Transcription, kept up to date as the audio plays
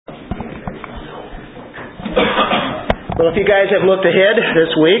Well, if you guys have looked ahead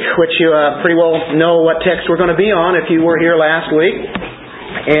this week, which you pretty well know what text we're going to be on if you were here last week,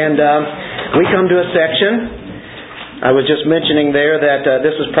 and we come to a section. I was just mentioning there that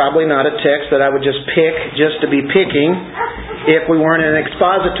this is probably not a text that I would just pick just to be picking if we weren't in an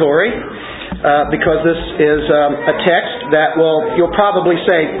expository, because this is a text that, well, you'll probably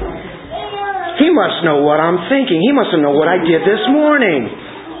say, he must know what I'm thinking. He must know what I did this morning.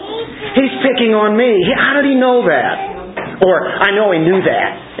 He's picking on me. How did he know that? Or, I know he knew that,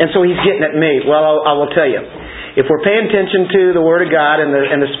 and so he's getting at me. Well, I will tell you. If we're paying attention to the Word of God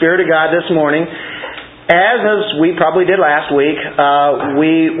and the Spirit of God this morning, as we probably did last week,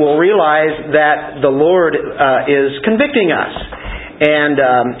 we will realize that the Lord is convicting us.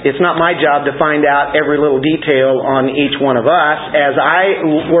 And it's not my job to find out every little detail on each one of us. As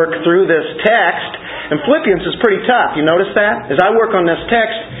I work through this text, and Philippians is pretty tough. You notice that? As I work on this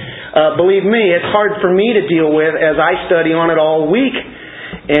text, believe me, it's hard for me to deal with as I study on it all week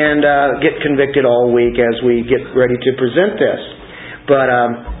and get convicted all week as we get ready to present this. But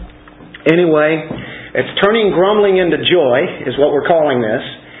anyway, it's turning grumbling into joy is what we're calling this.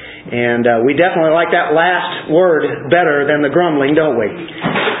 And we definitely like that last word better than the grumbling, don't we?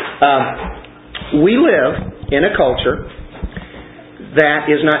 We live in a culture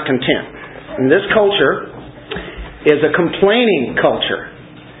that is not content. And this culture is a complaining culture.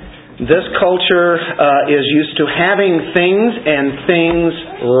 This culture is used to having things and things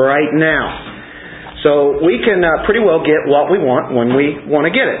right now. So we can pretty well get what we want when we want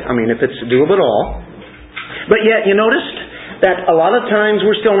to get it. I mean, if it's doable at all. But yet, you noticed that a lot of times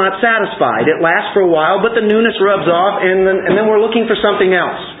we're still not satisfied. It lasts for a while, but the newness rubs off, and then we're looking for something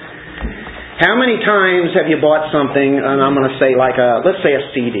else. How many times have you bought something, and I'm going to say let's say a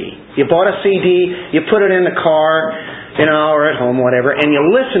CD. You bought a CD, you put it in the car, or at home, whatever, and you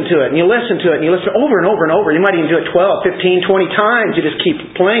listen to it, and you listen to it, and you listen over and over and over. You might even do it 12, 15, 20 times. You just keep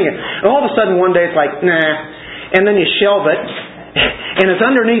playing it. And all of a sudden, one day it's like, nah. And then you shelve it, and it's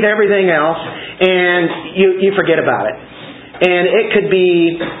underneath everything else, and you forget about it. And it could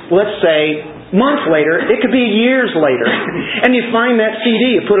be, let's say, months later. It could be years later. And you find that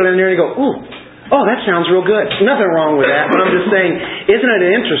CD, you put it in there, and you go, ooh, oh, that sounds real good. Nothing wrong with that. But I'm just saying, isn't it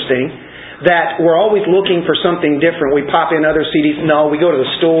interesting that we're always looking for something different? We pop in other CDs. No, we go to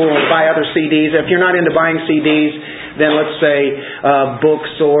the store and buy other CDs. If you're not into buying CDs, then let's say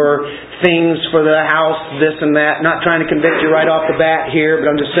books or things for the house, this and that. Not trying to convict you right off the bat here, but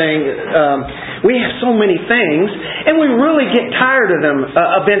I'm just saying we have so many things, and we really get tired of them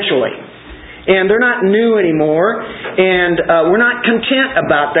eventually. And they're not new anymore, and we're not content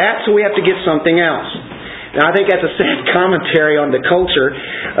about that, so we have to get something else. Now, I think that's a sad commentary on the culture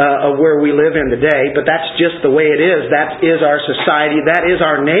of where we live in today, but that's just the way it is. That is our society. That is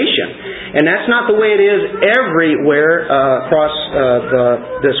our nation. And that's not the way it is everywhere across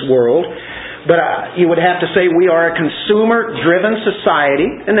this world. But you would have to say we are a consumer-driven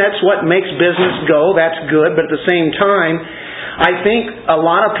society, and that's what makes business go. That's good, but at the same time, I think a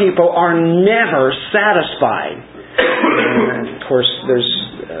lot of people are never satisfied. And of course, there's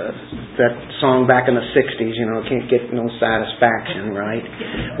that song back in the 60s, can't get no satisfaction, right?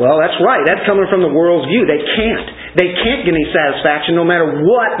 Well, that's right. That's coming from the world's view. They can't get any satisfaction no matter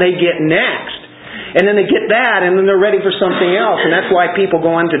what they get next. And then they get that, and then they're ready for something else. And that's why people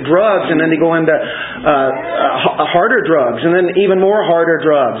go into drugs, and then they go into harder drugs, and then even more harder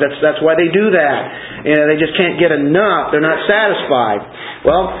drugs. That's why they do that. They just can't get enough. They're not satisfied.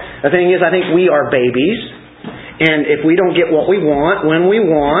 Well, the thing is, I think we are babies. And if we don't get what we want, when we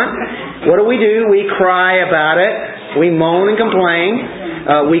want, what do? We cry about it. We moan and complain.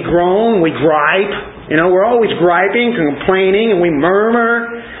 We groan. We gripe. We're always griping, complaining, and we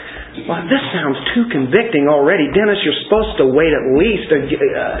murmur. Well, this sounds too convicting already. Dennis, you're supposed to wait at least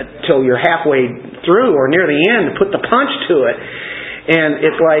till you're halfway through or near the end to put the punch to it. And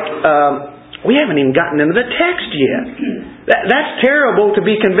it's like, we haven't even gotten into the text yet. That's terrible to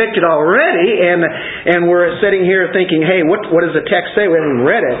be convicted already, and we're sitting here thinking, hey, what does the text say? We haven't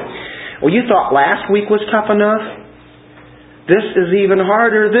read it. Well, you thought last week was tough enough? This is even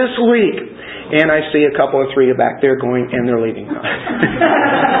harder this week. And I see a couple or three back there going, and they're leaving. Now,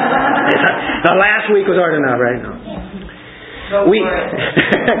 last week was hard enough, right? No.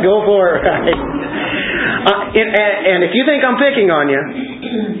 Go for it, right? And if you think I'm picking on you,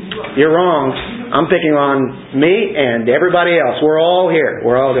 you're wrong. I'm picking on me and everybody else. We're all here.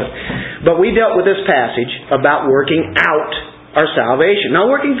 We're all good. But we dealt with this passage about working out our salvation.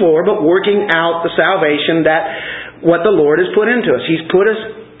 Not working for, but working out the salvation that what the Lord has put into us. He's put us,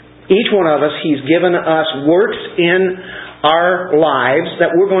 each one of us, He's given us works in our lives that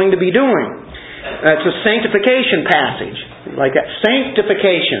we're going to be doing. It's a sanctification passage. Like that.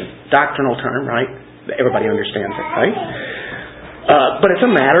 Sanctification. Doctrinal term, right? Everybody understands it, right? But it's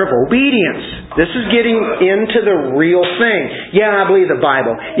a matter of obedience. This is getting into the real thing. Yeah, I believe the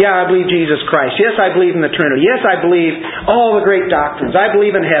Bible. Yeah, I believe Jesus Christ. Yes, I believe in the Trinity. Yes, I believe all the great doctrines. I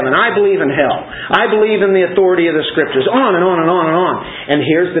believe in heaven. I believe in hell. I believe in the authority of the Scriptures. On and on and on and on. And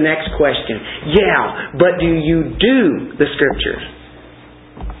here's the next question. Yeah, but do you do the Scriptures?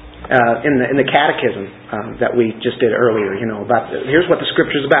 In the catechism that we just did earlier, here's what the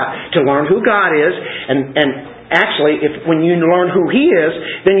Scripture is about. To learn who God is, and actually, when you learn who He is,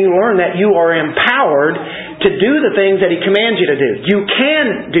 then you learn that you are empowered to do the things that He commands you to do. You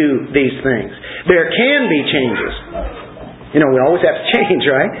can do these things. There can be changes. We always have to change,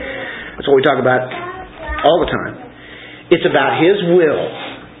 right? That's what we talk about all the time. It's about His will.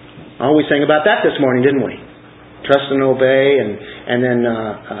 Oh, we sang about that this morning, didn't we? Trust and obey, and then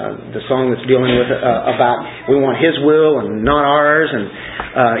the song that's dealing with about we want His will and not ours, and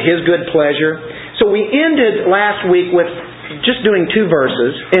His good pleasure. So we ended last week with just doing 2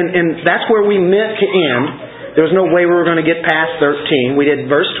 verses, and that's where we meant to end. There was no way we were going to get past 13. We did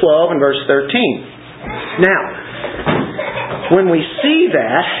verse 12 and verse 13. Now, when we see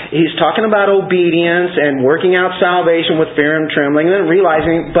that, he's talking about obedience and working out salvation with fear and trembling, and then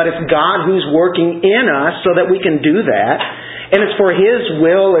realizing, but it's God who's working in us so that we can do that. And it's for His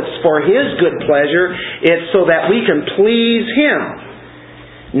will, it's for His good pleasure, it's so that we can please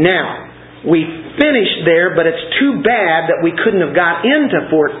Him. Now, we finished there, but it's too bad that we couldn't have got into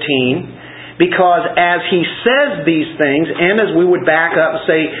 14, because as he says these things, and as we would back up and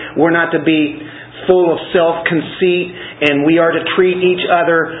say we're not to be full of self-conceit, and we are to treat each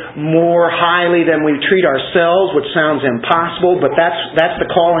other more highly than we treat ourselves, which sounds impossible, but that's the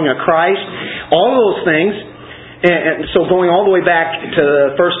calling of Christ. All those things. And so going all the way back to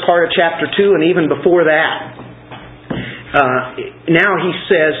the first part of chapter 2 and even before that, now he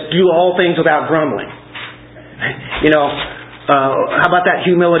says, do all things without grumbling. How about that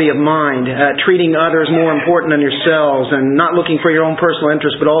humility of mind, treating others more important than yourselves, and not looking for your own personal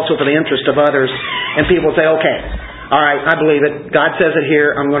interest, but also for the interest of others. And people say, okay, all right, I believe it. God says it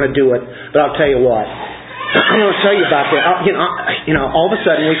here. I'm going to do it. But I'll tell you what. I'm going to tell you about that. All of a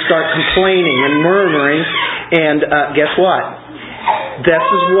sudden we start complaining and murmuring, and guess what? This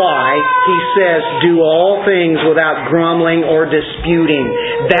is why he says, do all things without grumbling or disputing.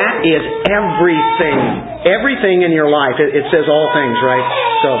 That is everything. Everything in your life. It says all things, right?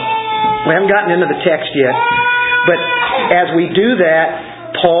 So, we haven't gotten into the text yet. But as we do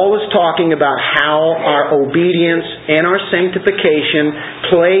that, Paul is talking about how our obedience and our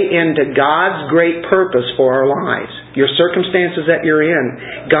sanctification play into God's great purpose for our lives. Your circumstances that you're in,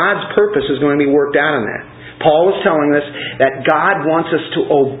 God's purpose is going to be worked out in that. Paul is telling us that God wants us to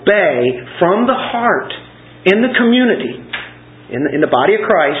obey from the heart in the community, in the body of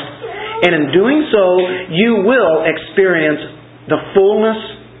Christ, and in doing so, you will experience the fullness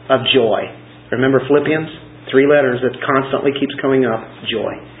of joy. Remember Philippians? 3 letters that constantly keeps coming up.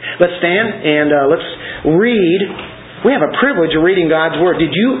 Joy. Let's stand and let's read. We have a privilege of reading God's Word. Do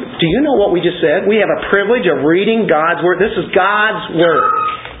you know what we just said? We have a privilege of reading God's Word. This is God's Word.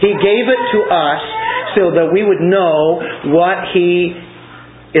 He gave it to us so that we would know what He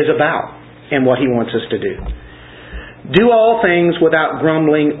is about and what He wants us to do. Do all things without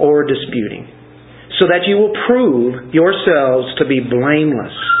grumbling or disputing, so that you will prove yourselves to be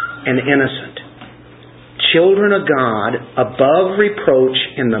blameless and innocent, children of God, above reproach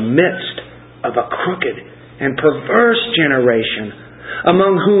in the midst of a crooked and perverse generation,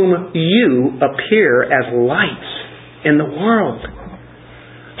 among whom you appear as lights in the world,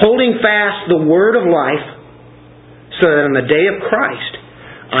 holding fast the word of life, so that in the day of Christ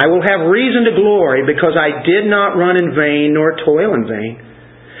I will have reason to glory, because I did not run in vain nor toil in vain.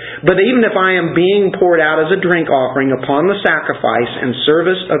 But even if I am being poured out as a drink offering upon the sacrifice and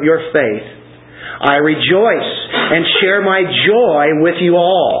service of your faith, I rejoice and share my joy with you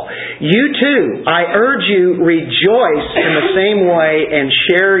all. You too, I urge you, rejoice in the same way and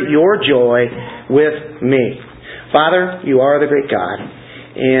share your joy with me. Father, you are the great God,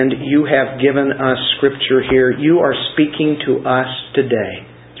 and you have given us Scripture here. You are speaking to us today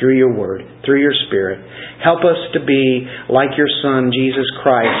through your Word, through your Spirit. Help us to be like your Son, Jesus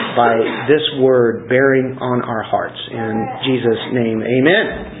Christ, by this Word bearing on our hearts. In Jesus' name, amen.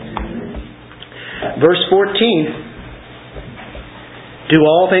 Verse 14. Do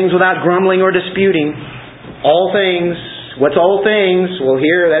all things without grumbling or disputing. All things. What's all things? Well,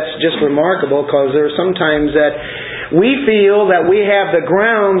 here that's just remarkable, because there are sometimes that we feel that we have the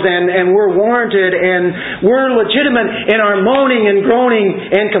grounds and we're warranted and we're legitimate in our moaning and groaning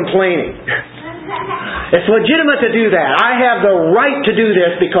and complaining. It's legitimate to do that. I have the right to do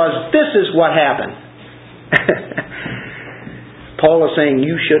this because this is what happened. Paul is saying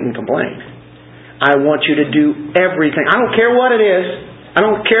you shouldn't complain. I want you to do everything. I don't care what it is. I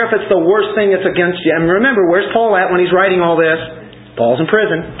don't care if it's the worst thing that's against you. And remember, where's Paul at when he's writing all this? Paul's in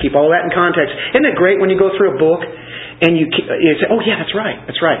prison. Keep all that in context. Isn't it great when you go through a book and you say, oh yeah, that's right.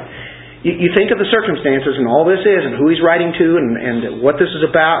 That's right. You think of the circumstances and all this is and who he's writing to and what this is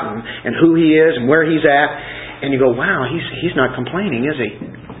about and who he is and where he's at. And you go, wow, he's not complaining, is he?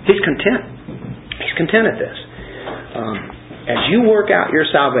 He's content. He's content at this. As you work out your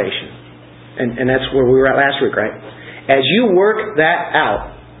salvation, and that's where we were at last week, right? As you work that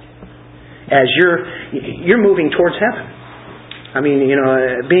out, as you're moving towards heaven. I mean,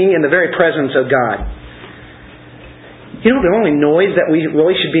 being in the very presence of God. The only noise that we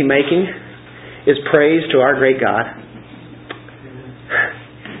really should be making is praise to our great God.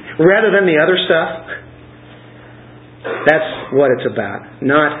 Rather than the other stuff. That's what it's about.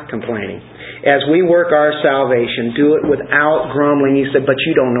 Not complaining. As we work our salvation, do it without grumbling. He said, but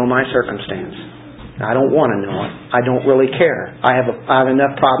you don't know my circumstance. I don't want to know it. I don't really care. I have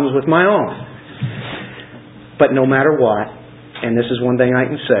enough problems with my own. But no matter what, and this is one thing I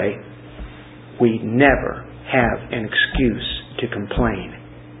can say, we never have an excuse to complain.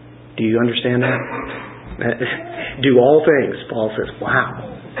 Do you understand that? Do all things. Paul says, wow.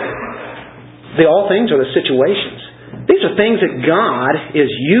 The all things are the situations. These are things that God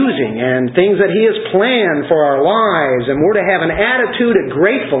is using and things that He has planned for our lives. And we're to have an attitude of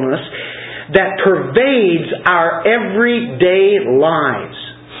gratefulness that pervades our everyday lives.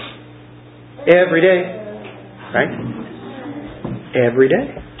 Every day. Right? Every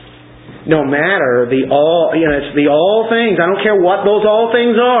day. No matter it's the all things. I don't care what those all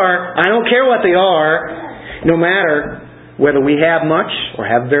things are. I don't care what they are. No matter whether we have much or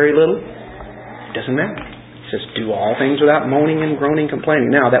have very little. It doesn't matter. It says do all things without moaning and groaning, complaining.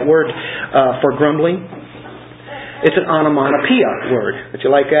 Now that word for grumbling, it's an onomatopoeia word. Did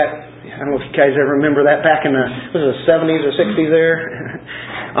you like that? I don't know if you guys ever remember that back in the 70s or 60s there.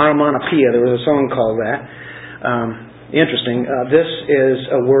 Onomatopoeia. There was a song called that. Interesting. This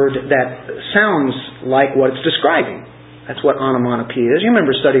is a word that sounds like what it's describing. That's what onomatopoeia is. You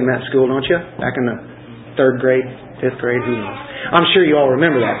remember studying that in school, don't you? Back in the 3rd grade, 5th grade, who knows? I'm sure you all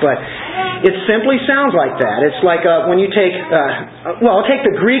remember that. But it simply sounds like that. It's like when you take, I'll take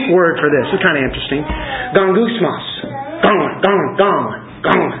the Greek word for this. It's kind of interesting. Gongusmos. Gong.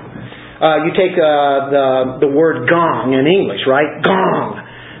 You take the word gong in English, right? Gong.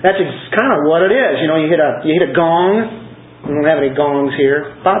 That's kind of what it is. You hit a gong. We don't have any gongs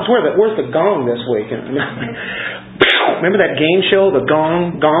here. Bob's, where's the gong this week? Remember that game show, the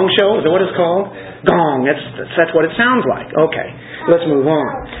Gong Show? Is that what it's called? Gong. That's what it sounds like. Okay, let's move on.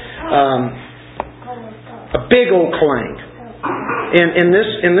 A big old clang. In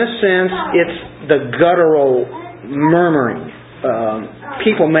this sense, it's the guttural murmuring.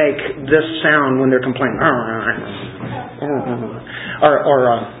 People make this sound when they're complaining. Or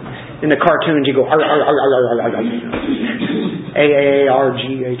in the cartoons you go AARGH.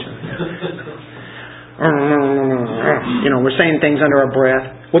 We're saying things under our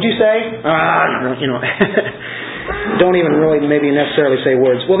breath. What'd you say? Don't even really maybe necessarily say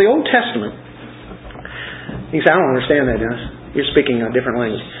words. Well, the Old Testament. You say, I don't understand that, Dennis. You're speaking a different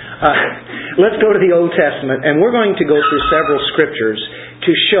language. Let's go to the Old Testament, and we're going to go through several scriptures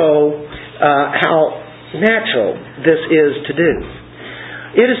to show how natural this is to do.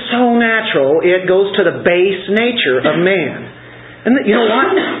 It is so natural, it goes to the base nature of man. And you know what?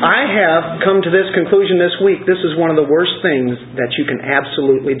 I have come to this conclusion this week. This is one of the worst things that you can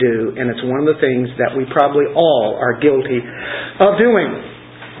absolutely do, and it's one of the things that we probably all are guilty of doing.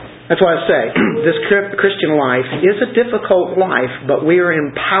 That's why I say, this Christian life is a difficult life, but we are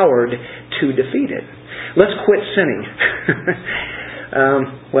empowered to defeat it. Let's quit sinning.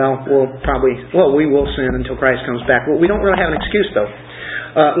 We will sin until Christ comes back. Well, we don't really have an excuse, though.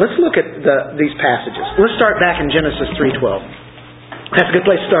 Let's look at these passages. Let's start back in Genesis 3:12. That's a good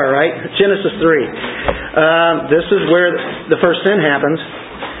place to start, right? Genesis 3. This is where the first sin happens.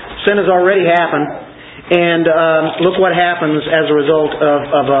 Sin has already happened. And look what happens as a result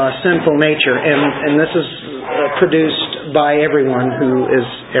of a sinful nature. And this is produced by everyone who is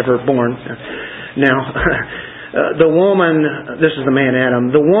ever born. Now, the woman, this is the man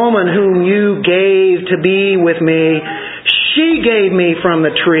Adam, the woman whom you gave to be with me, she gave me from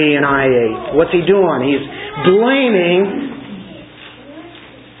the tree and I ate. What's he doing? He's blaming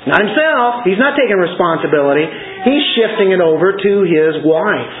not himself. He's not taking responsibility. He's shifting it over to his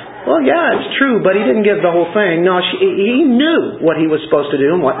wife. Well, yeah, it's true, but he didn't give the whole thing. No, he knew what he was supposed to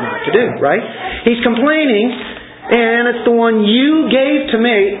do and what not to do, right? He's complaining, and it's the one you gave to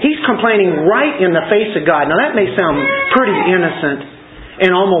me. He's complaining right in the face of God. Now, that may sound pretty innocent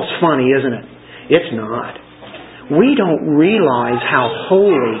and almost funny, isn't it? It's not. We don't realize how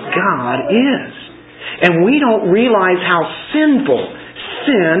holy God is. And we don't realize how sinful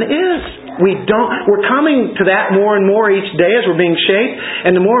sin is. We're coming to that more and more each day as we're being shaped.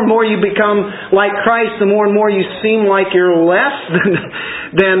 And the more and more you become like Christ, the more and more you seem like you're less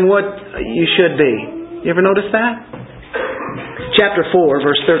than what you should be. You ever notice that? Chapter 4,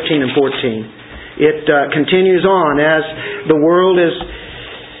 verse 13 and 14. It continues on as the world is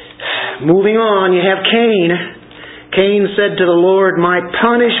moving on. You have Cain. Cain said to the Lord, "My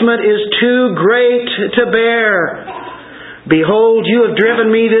punishment is too great to bear. Behold, you have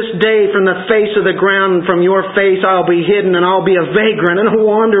driven me this day from the face of the ground, and from your face I'll be hidden, and I'll be a vagrant and a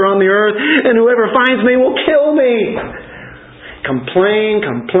wanderer on the earth, and whoever finds me will kill me." Complain,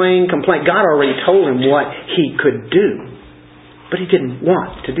 complain, complain. God already told him what he could do, but he didn't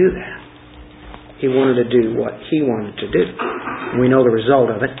want to do that. He wanted to do what he wanted to do. We know the result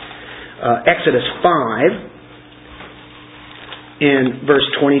of it. Exodus 5. In verse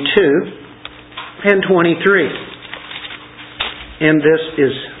 22 and 23. And this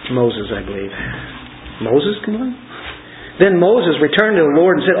is Moses, I believe. Moses, come on. Then Moses returned to the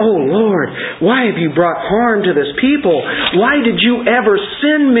Lord and said, "Oh Lord, why have you brought harm to this people? Why did you ever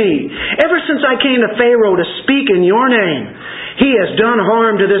send me? Ever since I came to Pharaoh to speak in your name, he has done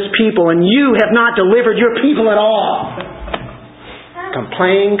harm to this people, and you have not delivered your people at all."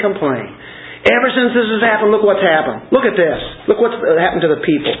 Complain, complain. Ever since this has happened, look what's happened. Look at this. Look what's happened to the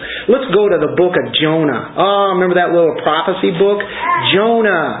people. Let's go to the book of Jonah. Oh, remember that little prophecy book?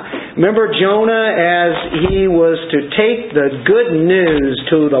 Jonah. Remember Jonah as he was to take the good news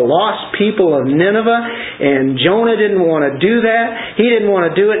to the lost people of Nineveh? And Jonah didn't want to do that. He didn't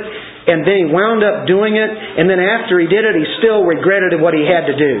want to do it. And then he wound up doing it. And then after he did it, he still regretted what he had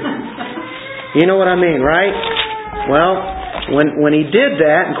to do. You know what I mean, right? Well, when he did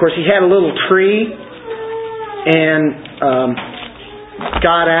that, of course he had a little tree, and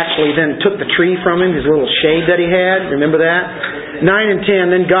God actually then took the tree from him, his little shade that he had. Remember that? 9 and 10,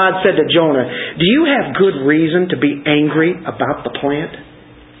 then God said to Jonah, "Do you have good reason to be angry about the plant? Do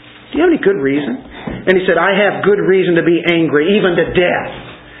you have any good reason?" And he said, "I have good reason to be angry, even to death."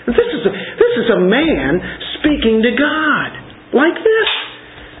 And this is a man speaking to God like this.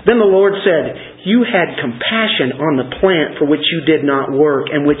 Then the Lord said, "You had compassion on the plant for which you did not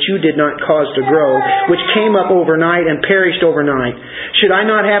work and which you did not cause to grow, which came up overnight and perished overnight. Should I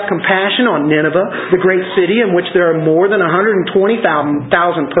not have compassion on Nineveh, the great city in which there are more than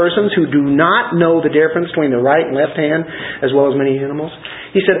 120,000 persons who do not know the difference between the right and left hand, as well as many animals?"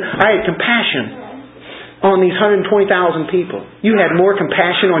 He said, "I had compassion on these 120,000 people. You had more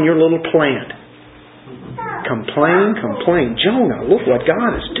compassion on your little plant." Complain, complain. Jonah, look what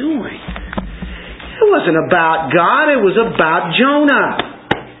God is doing. It wasn't about God, it was about Jonah.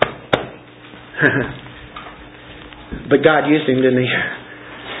 But God used him, didn't he?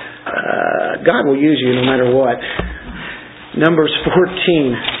 God will use you no matter what. Numbers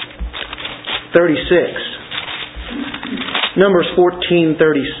 14:36. Numbers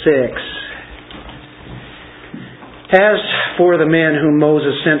 14:36. As for the men whom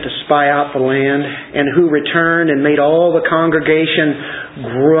Moses sent to spy out the land, and who returned and made all the congregation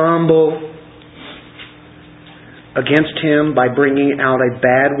grumble against him by bringing out a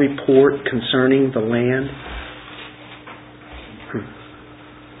bad report concerning the land.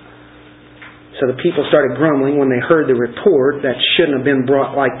 So the people started grumbling when they heard the report that shouldn't have been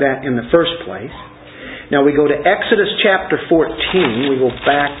brought like that in the first place. Now we go to Exodus chapter 14. We go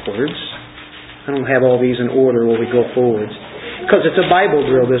backwards. I don't have all these in order where we go forwards, because it's a Bible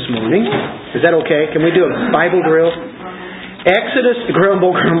drill this morning. Is that okay? Can we do a Bible drill? Exodus, grumble.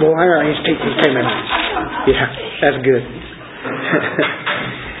 All right, he's taking my hands. Yeah, that's good.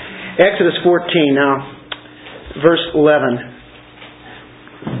 Exodus 14 now, verse 11.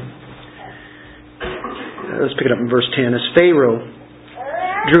 Let's pick it up in verse 10. As Pharaoh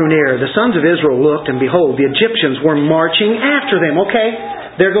drew near, the sons of Israel looked, and behold, the Egyptians were marching after them. Okay,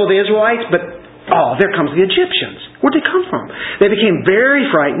 there go the Israelites, but there comes the Egyptians. Where'd they come from? They became very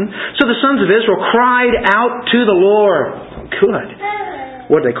frightened. So the sons of Israel cried out to the Lord. Good.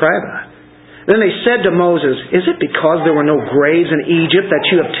 What did they cry about? Then they said to Moses, "Is it because there were no graves in Egypt that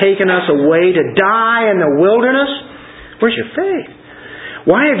you have taken us away to die in the wilderness? Where's your faith?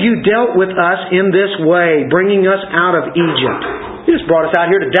 Why have you dealt with us in this way, bringing us out of Egypt? You just brought us out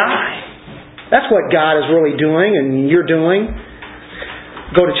here to die." That's what God is really doing and you're doing.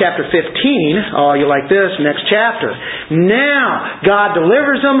 Go to chapter 15. Oh, you like this? Next chapter. Now, God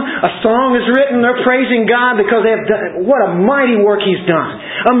delivers them. A song is written. They're praising God because they have done what a mighty work He's done.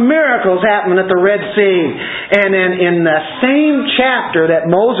 A miracle's happened at the Red Sea. And then in the same chapter that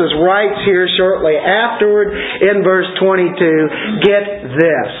Moses writes here shortly afterward in verse 22, get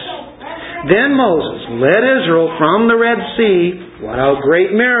this. Then Moses led Israel from the Red Sea. What a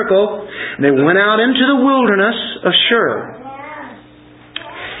great miracle. They went out into the wilderness of Shur.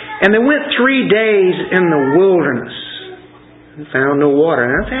 And they went 3 days in the wilderness and found no water.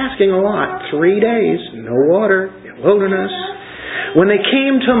 And that's asking a lot. 3 days, no water, wilderness. When they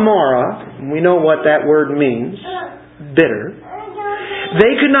came to Marah, we know what that word means, bitter.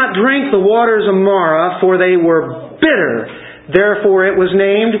 They could not drink the waters of Marah, for they were bitter. Therefore it was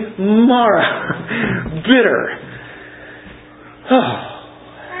named Marah. Bitter. Oh,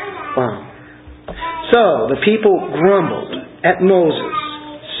 wow. So the people grumbled at Moses,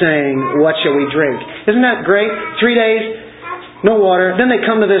 saying, what shall we drink? Isn't that great? 3 days, no water. Then they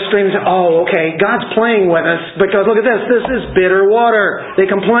come to this stream and say, oh, okay, God's playing with us because look at this. This is bitter water. They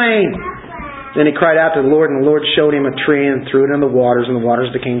complain. Then he cried out to the Lord, and the Lord showed him a tree and threw it in the waters, and the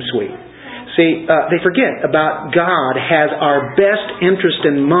waters became sweet. See, they forget about God has our best interest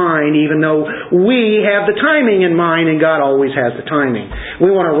in mind, even though we have the timing in mind, and God always has the timing.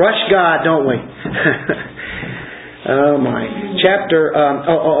 We want to rush God, don't we? Oh my.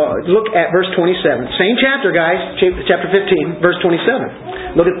 Look at verse 27. Same chapter, guys. Chapter 15, verse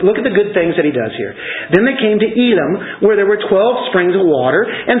 27. Look at the good things that he does here. Then they came to Elim, where there were 12 springs of water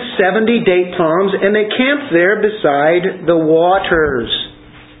and 70 date palms, and they camped there beside the waters.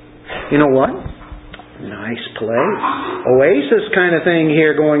 You know what? Nice place. Oasis kind of thing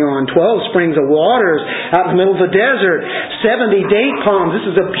here going on. 12 springs of waters out in the middle of the desert. 70 date palms. This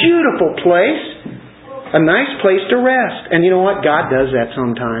is a beautiful place. A nice place to rest. And you know what? God does that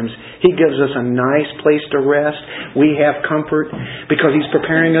sometimes. He gives us a nice place to rest. We have comfort because He's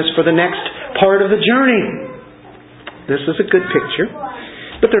preparing us for the next part of the journey. This is a good picture.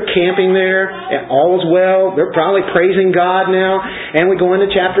 But they're camping there, and all is well. They're probably praising God now. And we go into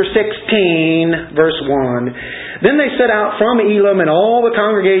chapter 16, verse 1. Then they set out from Elim, and all the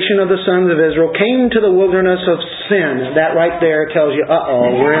congregation of the sons of Israel came to the wilderness of Sin. That right there tells you,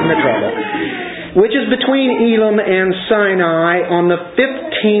 we're in the trouble. Which is between Elim and Sinai on the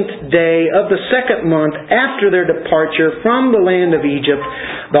 15th day of the second month after their departure from the land of Egypt.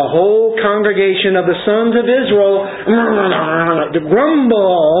 The whole congregation of the sons of Israel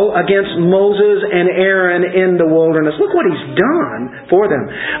grumble against Moses and Aaron in the wilderness. Look what He's done for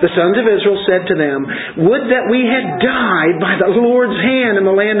them. The sons of Israel said to them, would that we had died by the Lord's hand in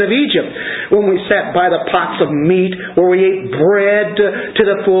the land of Egypt, when we sat by the pots of meat, where we ate bread to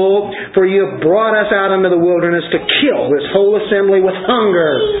the full, for you have brought us out into the wilderness to kill this whole assembly with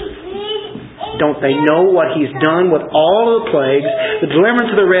hunger. Don't they know what He's done with all of the plagues, the deliverance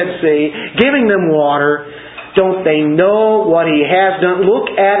of the Red Sea, giving them water? Don't they know what He has done? Look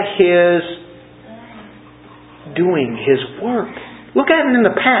at His doing His work. Look at it in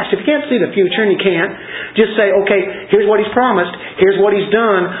the past. If you can't see the future, and you can't, just say, okay, here's what He's promised, here's what He's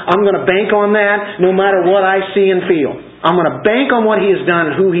done, I'm going to bank on that no matter what I see and feel. I'm going to bank on what He has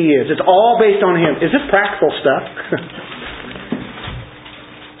done and who He is. It's all based on Him. Is this practical stuff?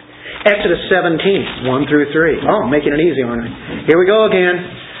 Exodus 17, 1 through 3. Oh, I'm making it easy, aren't I? Here we go again.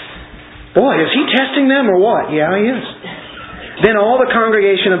 Boy, is He testing them or what? Yeah, He is. Then all the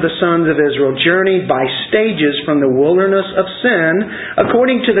congregation of the sons of Israel journeyed by stages from the wilderness of Sin,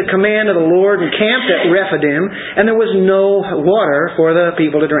 according to the command of the Lord, and camped at Rephidim, and there was no water for the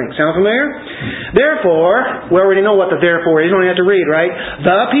people to drink. Sound familiar? Therefore, we already know what the therefore is. You don't have to read, right?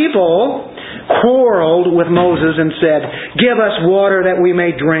 The people quarreled with Moses and said, give us water that we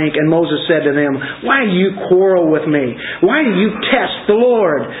may drink. And Moses said to them, why do you quarrel with me? Why do you test the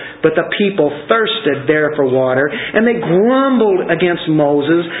Lord? But the people thirsted there for water, and they grumbled against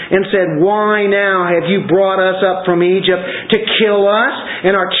Moses and said, why now have you brought us up from Egypt to kill us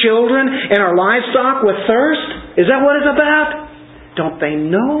and our children and our livestock with thirst? Is that what it's about? Don't they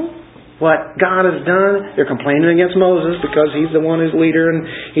know what God has done? They're complaining against Moses because he's the one who's leader and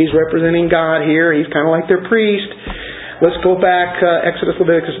he's representing God here. He's kind of like their priest. Let's go back, Exodus,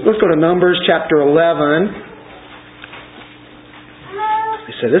 Leviticus. Let's go to Numbers chapter 11.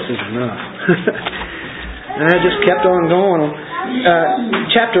 They said, this is enough. And I just kept on going.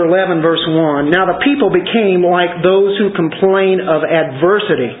 Chapter 11, verse 1. Now the people became like those who complain of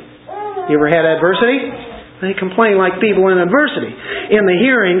adversity. You ever had adversity? They complain like people in adversity in the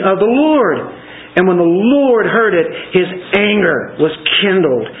hearing of the Lord. And when the Lord heard it, His anger was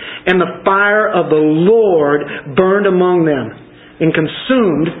kindled, and the fire of the Lord burned among them. and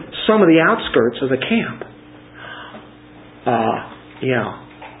consumed some of the outskirts of the camp.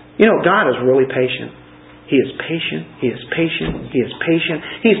 God is really patient. He is patient. He is patient. He is patient.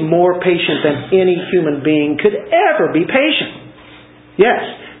 He's more patient than any human being could ever be patient. Yes,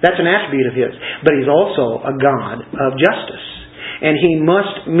 that's an attribute of His. But He's also a God of justice. And He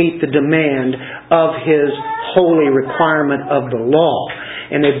must meet the demand of His holy requirement of the law.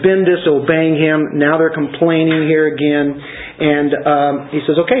 And they've been disobeying Him. Now they're complaining here again. And He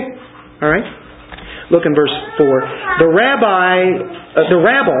says, okay, all right. Look in verse 4. The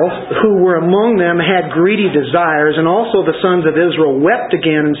rabble who were among them had greedy desires, and also the sons of Israel wept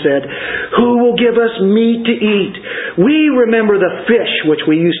again and said, "Who will give us meat to eat? We remember the fish which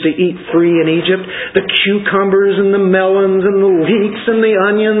we used to eat free in Egypt, the cucumbers and the melons and the leeks and the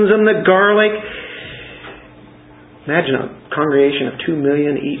onions and the garlic." Imagine a congregation of 2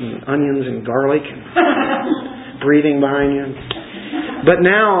 million eating onions and garlic and breathing behind you. But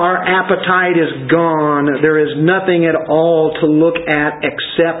now our appetite is gone. There is nothing at all to look at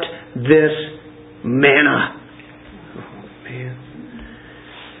except this manna. Oh, man.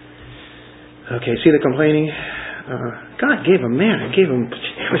 Okay, see the complaining? God gave them manna. Gave them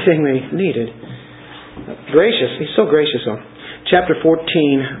everything they needed. Gracious. He's so gracious, though. Chapter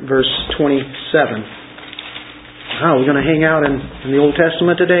 14, verse 27. Oh, we're going to hang out in the Old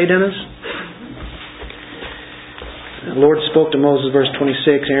Testament today, Dennis? The Lord spoke to Moses, verse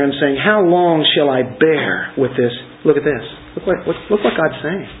 26, Aaron saying, "How long shall I bear with this?" Look at this. Look what God's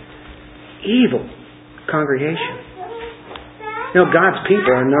saying. Evil congregation. God's people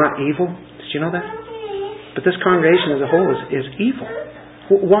are not evil. Did you know that? But this congregation as a whole is evil.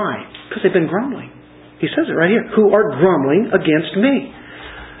 Why? Because they've been grumbling. He says it right here. Who are grumbling against me.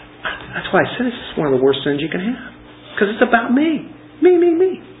 That's why I said this is one of the worst sins you can have. Because it's about me.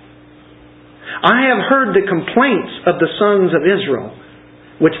 Me. I have heard the complaints of the sons of Israel,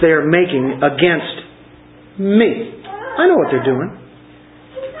 which they are making against me. I know what they're doing.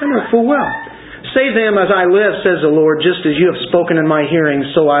 I know it full well. "Say them as I live, says the Lord, just as you have spoken in my hearing,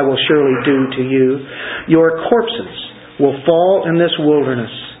 so I will surely do to you. Your corpses will fall in this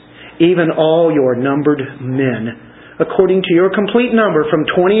wilderness, even all your numbered men, according to your complete number from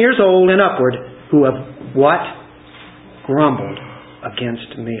 20 years old and upward, who have" what? Grumbled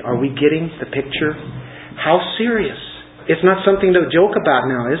against me. Are we getting the picture? How serious? It's not something to joke about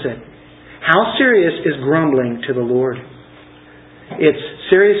now, is it? How serious is grumbling to the Lord? It's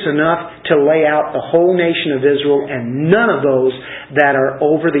serious enough to lay out the whole nation of Israel, and none of those that are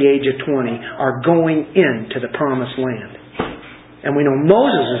over the age of 20 are going into the promised land. And we know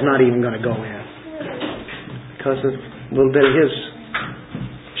Moses is not even going to go in because of a little bit of his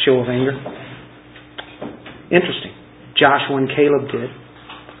show of anger. Interesting. Joshua and Caleb did.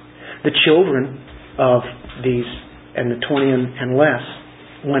 The children of these and the 20 and less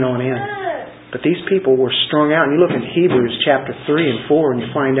went on in. But these people were strung out. And you look in Hebrews chapter 3 and 4 and you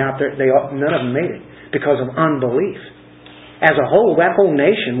find out that none of them made it because of unbelief. As a whole, that whole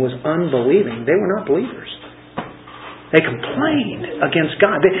nation was unbelieving. They were not believers. They complained against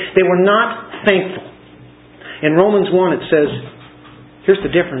God. They were not thankful. In Romans 1 it says, here's the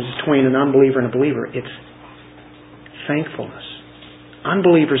difference between an unbeliever and a believer. It's thankfulness.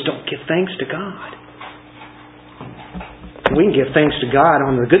 Unbelievers don't give thanks to God. We can give thanks to God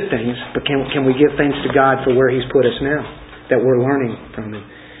on the good things, but can we give thanks to God for where He's put us now? That we're learning from Him.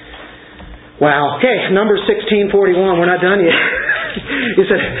 Wow. Okay, Numbers 16:41. We're not done yet. He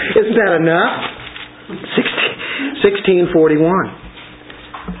said, isn't that enough? 16:41.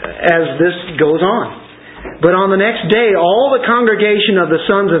 As this goes on. But on the next day, all the congregation of the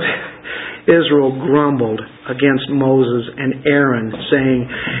sons of Israel grumbled against Moses and Aaron, saying,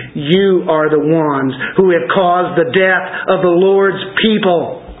 "You are the ones who have caused the death of the Lord's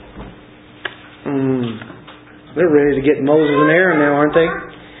people." They're ready to get Moses and Aaron now, aren't they?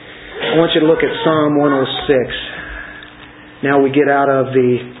 I want you to look at Psalm 106. Now we get out of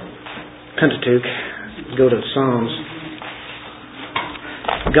the Pentateuch, go to Psalms.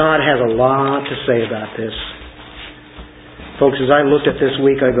 God has a lot to say about this. Folks, as I looked at this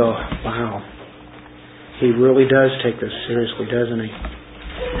week, I go, wow. He really does take this seriously, doesn't He?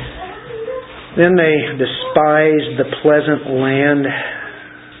 Then they despised the pleasant land.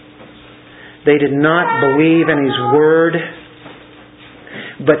 They did not believe in His word,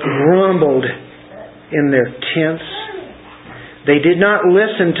 but grumbled in their tents. They did not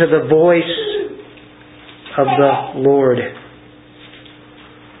listen to the voice of the Lord.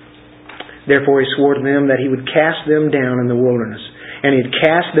 Therefore He swore to them that He would cast them down in the wilderness, and He'd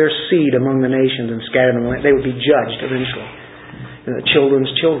cast their seed among the nations and scatter them. They would be judged eventually. The children's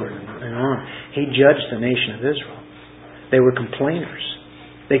children and on. He judged the nation of Israel. They were complainers.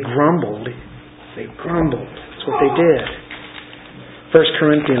 They grumbled. That's what they did. 1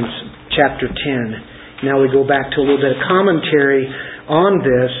 Corinthians chapter 10. Now we go back to a little bit of commentary on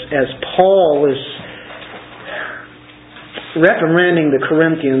this as Paul is reprimanding the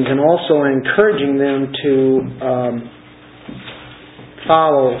Corinthians and also encouraging them to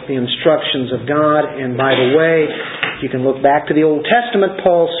follow the instructions of God. And by the way, you can look back to the Old Testament,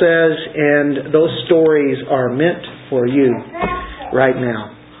 Paul says, and those stories are meant for you right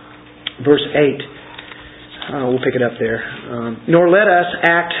now. Verse 8. We'll pick it up there. Nor let us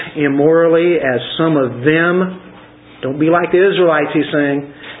act immorally as some of them. Don't be like the Israelites, he's saying,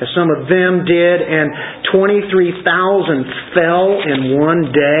 as some of them did, and 23,000 fell in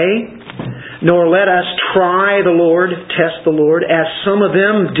one day. Nor let us try the Lord, test the Lord, as some of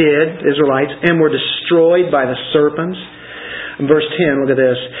them did, Israelites, and were destroyed by the serpents. In verse 10, look at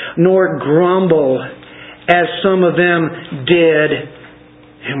this. Nor grumble, as some of them did,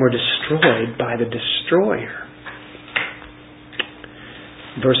 and were destroyed by the destroyer.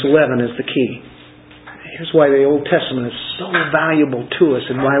 Verse 11 is the key. Here's why the Old Testament is so valuable to us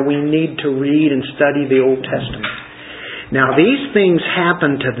and why we need to read and study the Old Testament. Now, these things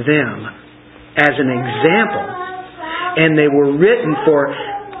happened to them as an example, and they were written for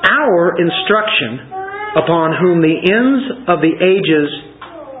our instruction, upon whom the ends of the ages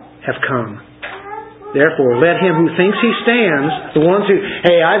have come. Therefore, let him who thinks he stands, the ones who,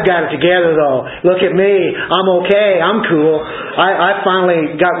 hey, I've got it together though, look at me, I'm okay, I'm cool, I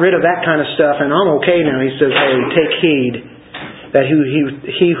finally got rid of that kind of stuff and I'm okay now. He says, hey, take heed that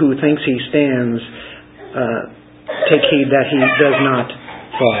he who thinks he stands, take heed that he does not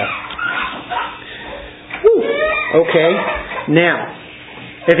fall. Whew. Okay, now,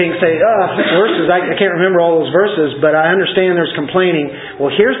 if you can say, verses, I can't remember all those verses, but I understand there's complaining. Well,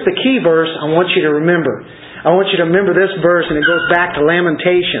 here's the key verse I want you to remember. I want you to remember this verse, and it goes back to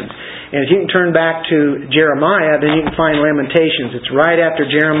Lamentations. And if you can turn back to Jeremiah, then you can find Lamentations. It's right after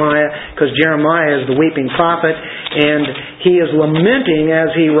Jeremiah, because Jeremiah is the weeping prophet, and he is lamenting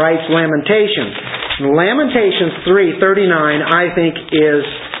as he writes Lamentations. Lamentations 3:39, I think, is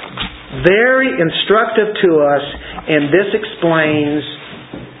very instructive to us, and this explains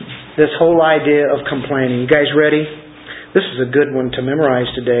this whole idea of complaining. You guys ready? This is a good one to memorize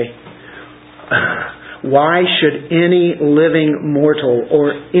today. Why should any living mortal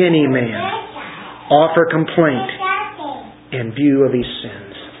or any man offer complaint in view of his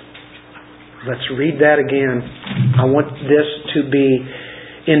sins? Let's read that again. I want this to be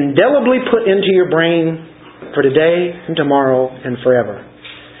indelibly put into your brain for today and tomorrow and forever.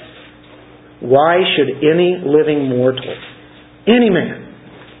 Why should any living mortal, any man,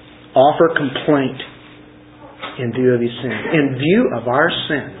 offer complaint in view of his sins? In view of our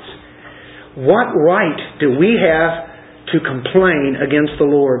sins, what right do we have to complain against the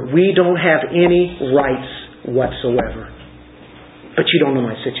Lord? We don't have any rights whatsoever. But you don't know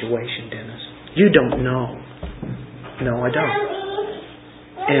my situation, Dennis. You don't know. No, I don't.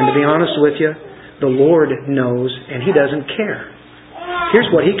 And to be honest with you, the Lord knows, and He doesn't care.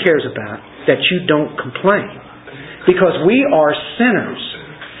 Here's what He cares about, that you don't complain. Because we are sinners.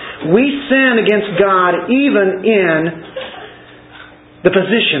 We sin against God even in the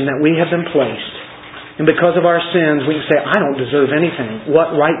position that we have been placed. And because of our sins, we can say, I don't deserve anything.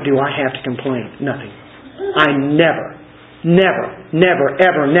 What right do I have to complain? Nothing. I never,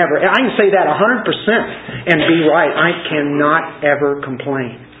 ever. I can say that 100% and be right. I cannot ever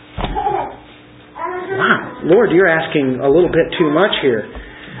complain. Wow, Lord, you're asking a little bit too much here.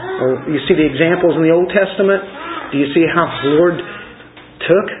 Or you see the examples in the Old Testament? Do you see how the Lord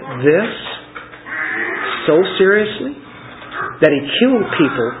took this so seriously that He killed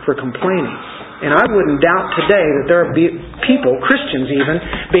people for complaining? And I wouldn't doubt today that there are people, Christians even,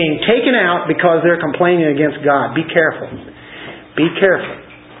 being taken out because they're complaining against God. Be careful. Be careful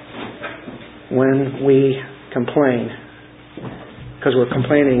when we complain, because we're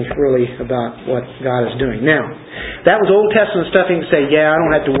complaining really about what God is doing. Now, that was Old Testament stuff. You can say, yeah, I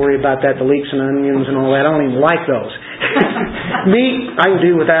don't have to worry about that, the leeks and onions and all that. I don't even like those. Meat, I can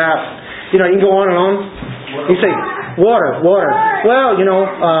do without. You can go on and on. You say, water. Well,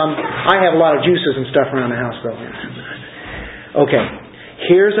 I have a lot of juices and stuff around the house, though. Okay,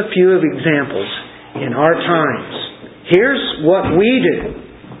 here's a few of examples in our times. Here's what we do.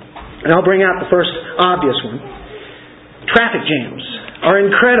 And I'll bring out the first obvious one. Traffic jams are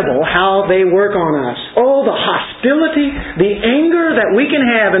incredible how they work on us. Oh, the hostility, the anger that we can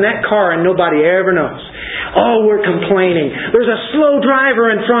have in that car and nobody ever knows. Oh, we're complaining. There's a slow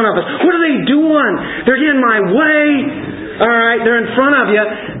driver in front of us. What are they doing? They're in my way. All right, they're in front of you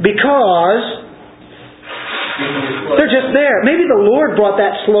because They're just there. Maybe the Lord brought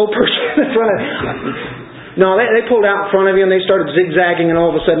that slow person in front of No, they pulled out in front of you and they started zigzagging, and all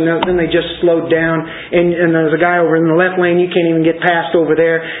of a sudden then they just slowed down, and there's a guy over in the left lane, you can't even get past over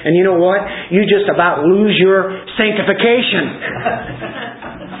there, and you know what? You just about lose your sanctification.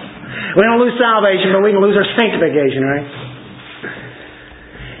 We don't lose salvation, but we can lose our sanctification, right?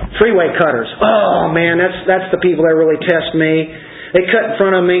 Freeway cutters. Oh man, that's the people that really test me. They cut in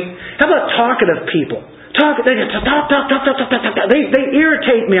front of me. How about talkative people? They They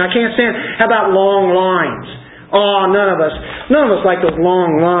irritate me. I can't stand. How about long lines? Oh, none of us like those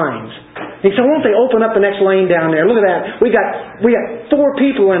long lines. He said, "Won't they open up the next lane down there? Look at that. We got 4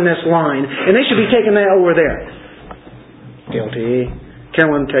 people in this line, and they should be taking that over there." Guilty. Can't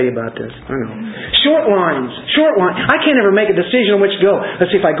let them tell you about this. I know. Short lines. I can't ever make a decision on which to go.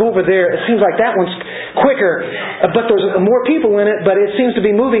 Let's see, if I go over there, it seems like that one's quicker, but there's more people in it, but it seems to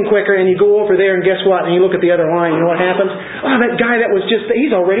be moving quicker, and you go over there, and guess what? And you look at the other line, you know what happens? Oh, that guy that was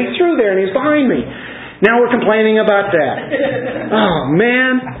he's already through there, and he's behind me. Now we're complaining about that. Oh,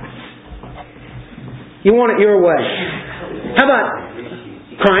 man. You want it your way. How about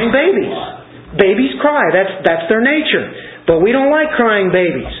crying babies? Babies cry. That's their nature. But we don't like crying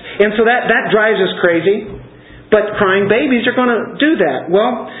babies. And so that drives us crazy. But crying babies are going to do that.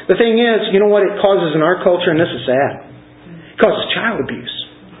 Well, the thing is, you know what it causes in our culture, and this is sad. It causes child abuse.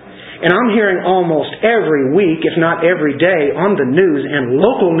 And I'm hearing almost every week, if not every day, on the news and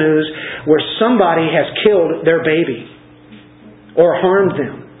local news where somebody has killed their baby or harmed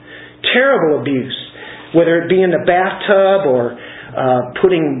them. Terrible abuse. Whether it be in the bathtub or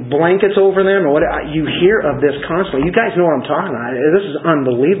putting blankets over them or what. You hear of this constantly. You guys know what I'm talking about. This is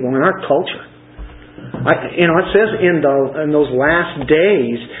unbelievable in our culture. It says in those last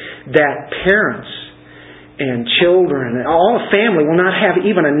days that parents and children and all the family will not have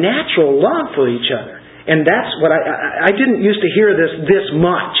even a natural love for each other. And that's what I didn't used to hear this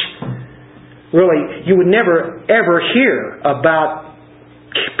much. Really, you would never ever hear about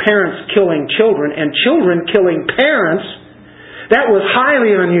parents killing children and children killing parents. That was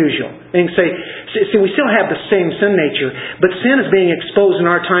highly unusual. And you say, see, we still have the same sin nature, but sin is being exposed in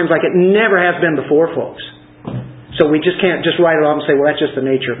our times like it never has been before, folks. So we just can't just write it off and say, well, that's just the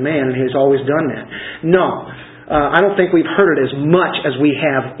nature of man, and he's always done that. No. I don't think we've heard it as much as we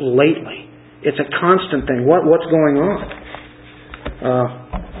have lately. It's a constant thing. What's going on?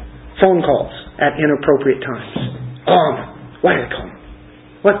 Phone calls at inappropriate times. Oh, why did I call?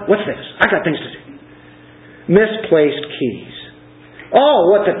 What's this? I got things to do. Misplaced keys.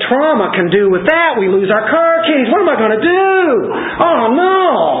 Oh, what the trauma can do with that. We lose our car keys. What am I going to do? Oh, no.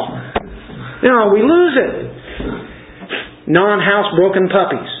 We lose it. Non-house broken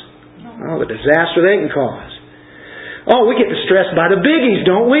puppies. Oh, the disaster they can cause. Oh, we get distressed by the biggies,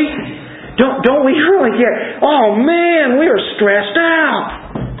 don't we? Don't we really get... Oh, man, we are stressed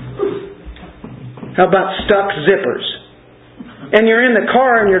out. How about stuck zippers? And you're in the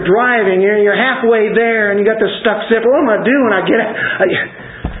car and you're driving, you're halfway there and you got this stuck zipper. What am I doing? I get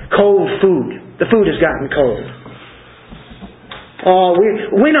cold food. The food has gotten cold. Oh,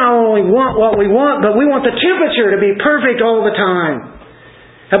 we not only want what we want, but we want the temperature to be perfect all the time.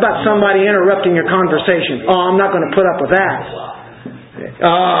 How about somebody interrupting your conversation? Oh, I'm not going to put up with that.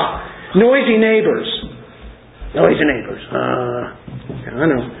 Noisy neighbors. I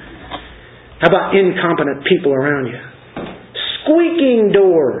know. How about incompetent people around you? Squeaking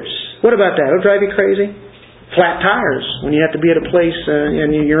doors. What about that? It'll drive you crazy. Flat tires when you have to be at a place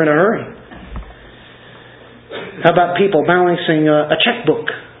and you're in a hurry. How about people balancing a checkbook?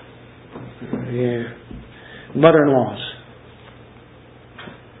 Yeah. Mother-in-laws.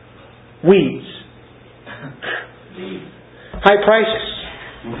 Weeds. High prices.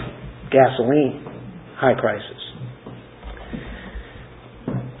 Gasoline. High prices.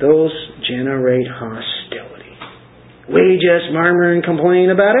 Those generate hostility. We just murmur and complain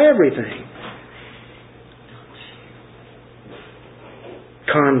about everything.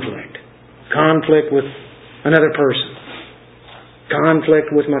 Conflict with another person.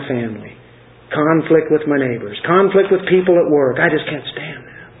 Conflict with my family. Conflict with my neighbors. Conflict with people at work. I just can't stand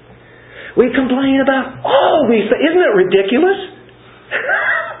that. We complain about all these things. Isn't it ridiculous?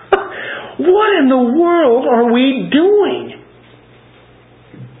 What in the world are we doing?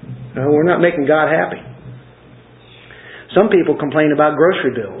 No, we're not making God happy. Some people complain about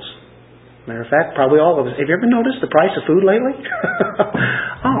grocery bills. Matter of fact, probably all of us. Have you ever noticed the price of food lately?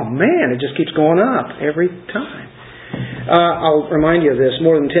 Oh man, it just keeps going up every time. I'll remind you of this.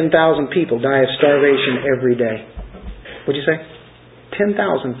 More than 10,000 people die of starvation every day. What'd you say? 10,000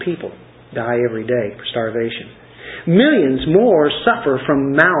 people die every day for starvation. Millions more suffer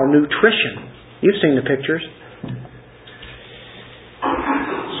from malnutrition. You've seen the pictures.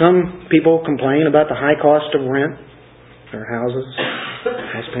 Some people complain about the high cost of rent, their houses,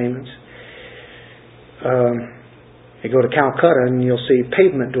 house payments. You go to Calcutta and you'll see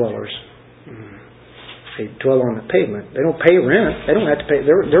pavement dwellers. They dwell on the pavement. They don't pay rent. They don't have to pay.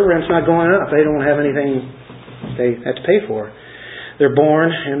 Their rent's not going up. They don't have anything they have to pay for. They're born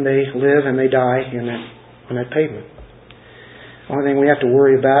and they live and they die on that pavement. The only thing we have to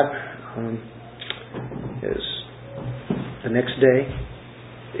worry about is the next day.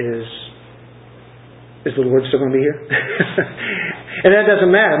 Is the Lord still going to be here? And that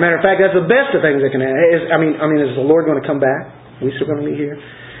doesn't matter. Matter of fact, that's the best of things that can happen. Is the Lord going to come back? Are we still going to be here?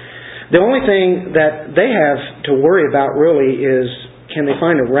 The only thing that they have to worry about really is, can they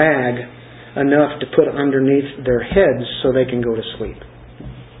find a rag enough to put underneath their heads so they can go to sleep?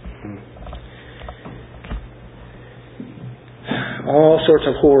 All sorts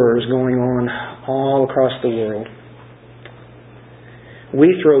of horrors going on all across the world.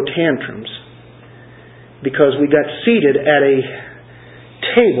 We throw tantrums because we got seated at a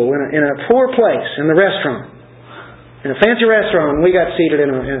table in a poor place in the restaurant. In a fancy restaurant, we got seated in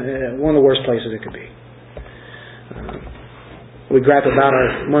one of the worst places it could be. We gripe about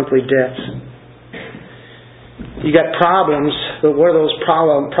our monthly debts. You got problems, but what are those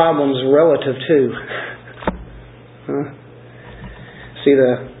problems relative to? See,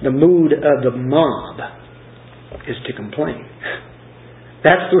 the mood of the mob is to complain.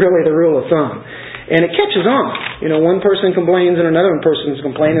 That's really the rule of thumb. And it catches on. One person complains and another person's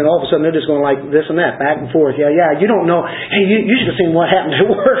complaining, and all of a sudden they're just going like this and that, back and forth. Yeah, you don't know. Hey, you should have seen what happened at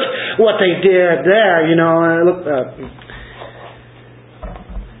work, what they did there, Look,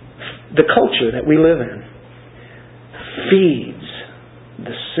 the culture that we live in feeds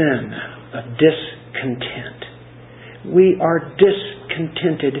the sin of discontent. We are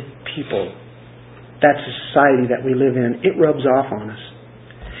discontented people. That's the society that we live in. It rubs off on us.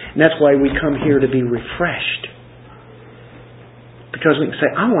 And that's why we come here to be refreshed. Because we can say,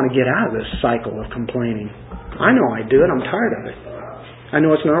 I want to get out of this cycle of complaining. I know I do it. I'm tired of it. I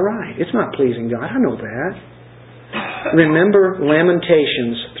know it's not right. It's not pleasing God. I know that. Remember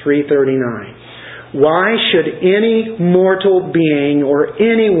Lamentations 3:39. Why should any mortal being or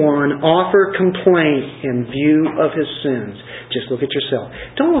anyone offer complaint in view of his sins? Just look at yourself.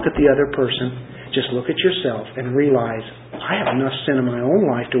 Don't look at the other person. Just look at yourself and realize, I have enough sin in my own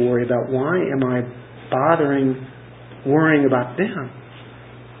life to worry about. Why am I worrying about them?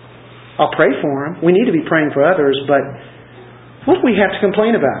 I'll pray for them. We need to be praying for others, but what do we have to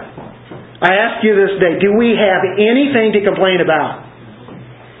complain about? I ask you this day, do we have anything to complain about?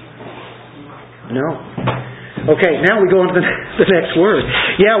 No. Okay, now we go on to the next word.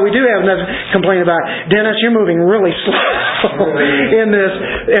 Yeah, we do have nothing to complain about. Dennis, you're moving really slow in this,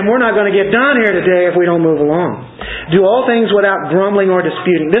 and we're not going to get done here today if we don't move along. Do all things without grumbling or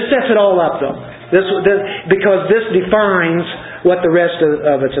disputing. This sets it all up, though. Because this defines what the rest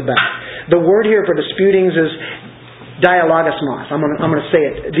of it's about. The word here for disputings is dialogismos. I'm going to say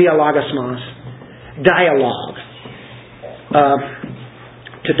it. Dialogismos. Dialogue.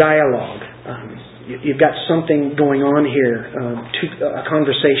 To dialogue. You've got something going on here, a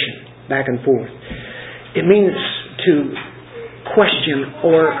conversation back and forth. It means to question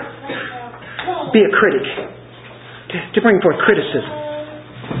or be a critic, to bring forth criticism.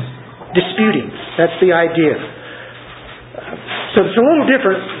 Disputing, that's the idea. So it's a little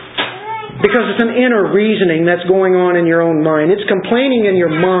different because it's an inner reasoning that's going on in your own mind. It's complaining in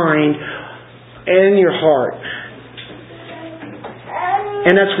your mind and your heart.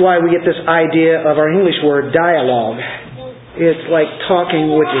 And that's why we get this idea of our English word dialogue. It's like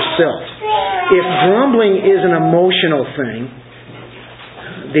talking with yourself. If grumbling is an emotional thing,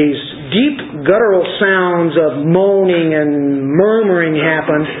 these deep guttural sounds of moaning and murmuring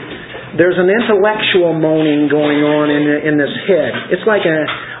happen. There's an intellectual moaning going on in this head. It's like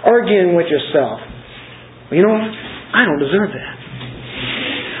arguing with yourself. You know what? I don't deserve that.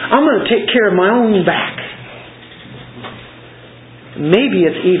 I'm going to take care of my own back. Maybe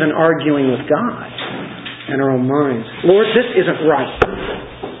it's even arguing with God in our own minds. Lord, this isn't right.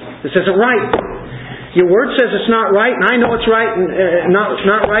 This isn't right. Your word says it's not right, and I know it's right, and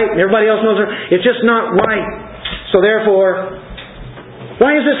not right, and everybody else knows it's just not right. So therefore,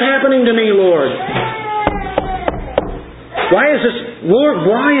 why is this happening to me, Lord? Why is this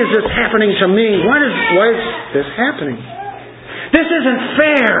happening to me? Why is this happening? This isn't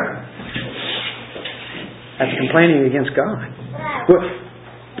fair. That's complaining against God. Well,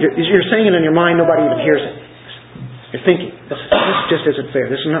 you're saying it in your mind, nobody even hears it. You're thinking, this just isn't fair.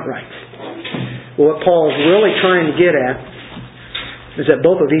 This is not right. Well, what Paul is really trying to get at is that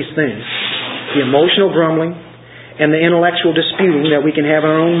both of these things, the emotional grumbling and the intellectual disputing that we can have in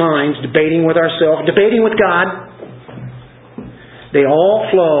our own minds, debating with ourselves, debating with God, they all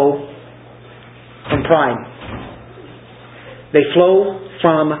flow from pride. They flow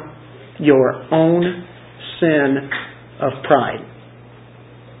from your own sin of pride.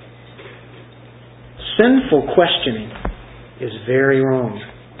 Sinful questioning is very wrong.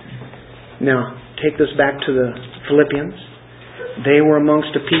 Now, take this back to the Philippians. They were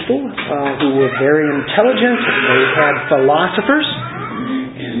amongst a people who were very intelligent. They had philosophers.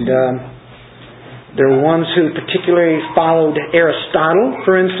 And there were ones who particularly followed Aristotle,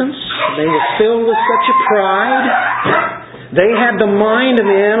 for instance. They were filled with such a pride. They had the mind and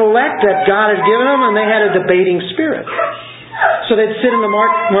the intellect that God had given them, and they had a debating spirit. So they'd sit in the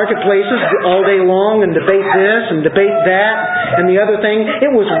marketplaces all day long and debate this and debate that and the other thing. It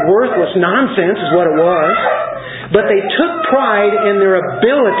was worthless nonsense is what it was. But they took pride in their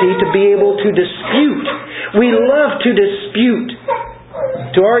ability to be able to dispute. We love to dispute,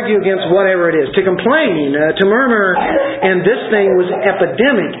 to argue against whatever it is, to complain, to murmur. And this thing was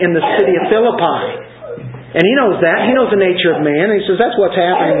epidemic in the city of Philippi. And he knows that. He knows the nature of man. And he says, that's what's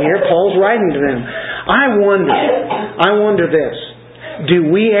happening here. Paul's writing to them. I wonder this.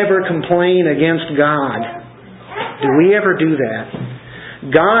 Do we ever complain against God? Do we ever do that?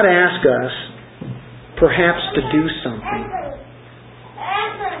 God asks us perhaps to do something.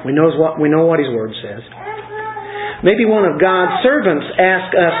 We know what His Word says. Maybe one of God's servants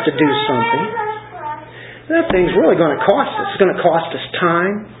asks us to do something. That thing's really going to cost us. It's going to cost us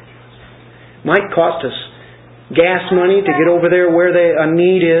time. Might cost us gas money to get over there where a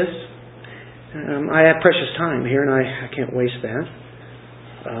need is. I have precious time here, and I can't waste that.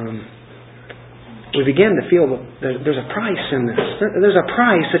 We begin to feel that there's a price in this. There's a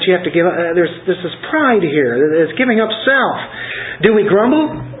price that you have to give. There's this pride here. It's giving up self. Do we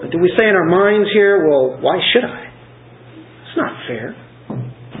grumble? Do we say in our minds here, well, why should I? It's not fair.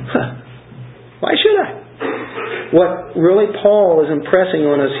 Why should I? What really Paul is impressing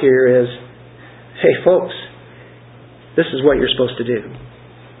on us here is, hey folks, this is what you're supposed to do.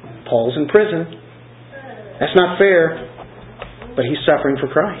 Paul's in prison. That's not fair. But he's suffering for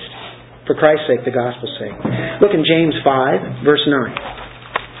Christ. For Christ's sake, the gospel's sake. Look in James 5, verse 9.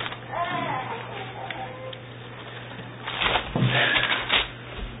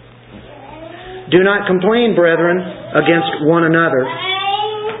 Do not complain, brethren, against one another,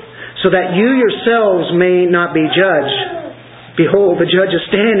 so that you yourselves may not be judged. Behold, the judge is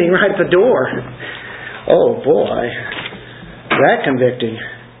standing right at the door. Oh boy, that convicting.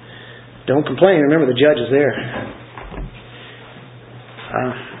 Don't complain. Remember, the judge is there.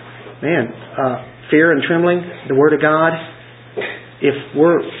 Fear and trembling, the Word of God. If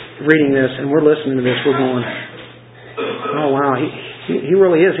we're reading this and we're listening to this, we're going, oh wow, He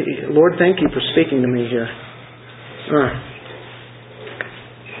really is. Lord, thank you for speaking to me here.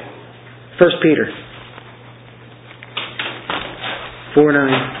 1 Peter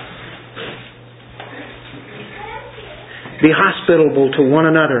 4:9. Be hospitable to one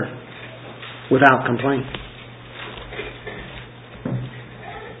another without complaint.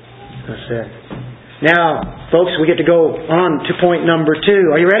 That's it. Now, folks, we get to go on to point number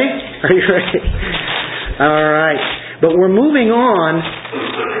 2. Are you ready? Are you ready? All right. But we're moving on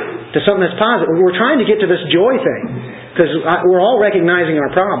to something that's positive. We're trying to get to this joy thing because we're all recognizing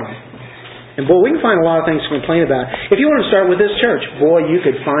our problem. And boy, we can find a lot of things to complain about. If you want to start with this church, boy, you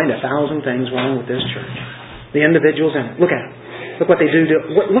could find 1,000 things wrong with this church. The individuals in it. Look at them. Look what they do.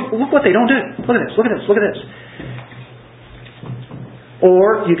 Look what they don't do. Look at this. Look at this. Look at this.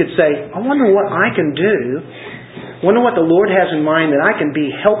 Or you could say, I wonder what I can do. I wonder what the Lord has in mind that I can be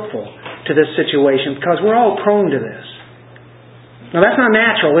helpful to this situation because we're all prone to this. Now that's not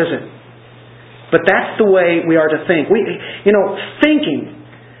natural, is it? But that's the way we are to think. Thinking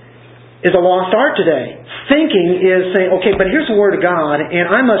is a lost art today. Thinking is saying, okay, but here's the Word of God, and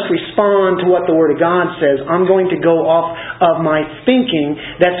I must respond to what the Word of God says. I'm going to go off of my thinking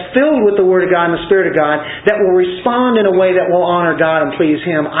that's filled with the Word of God and the Spirit of God that will respond in a way that will honor God and please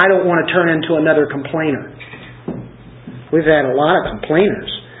Him. I don't want to turn into another complainer. We've had a lot of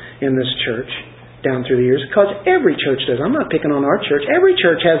complainers in this church down through the years because every church does. I'm not picking on our church. Every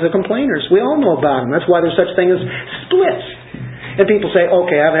church has the complainers. We all know about them. That's why there's such thing as splits. And people say,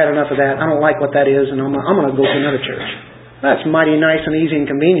 okay, I've had enough of that. I don't like what that is, and I'm going to go to another church. That's mighty nice and easy and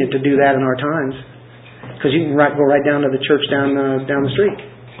convenient to do that in our times. Because you can go right down to the church down the street.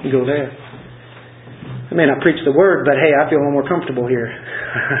 You go there. I may not preach the Word, but hey, I feel a little more comfortable here.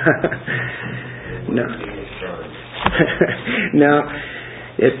 No. No.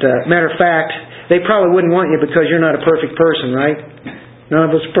 Matter of fact, they probably wouldn't want you because you're not a perfect person, right? None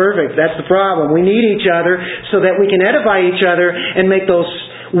of us perfect. That's the problem. We need each other so that we can edify each other and make those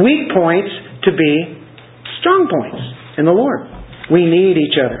weak points to be strong points in the Lord. We need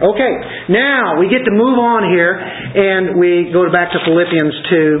each other. Okay, now we get to move on here and we go back to Philippians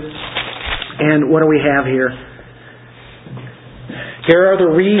 2. And what do we have here? Here are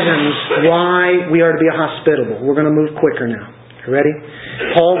the reasons why we are to be hospitable. We're going to move quicker now. You ready?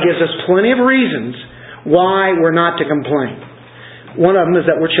 Paul gives us plenty of reasons why we're not to complain. One of them is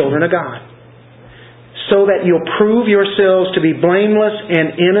that we're children of God. So that you'll prove yourselves to be blameless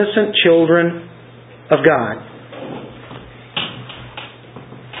and innocent children of God.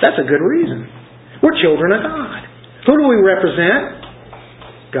 That's a good reason. We're children of God. Who do we represent?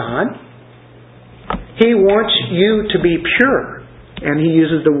 God. He wants you to be pure. And He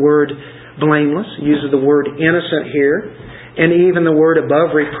uses the word blameless. He uses the word innocent here. And even the word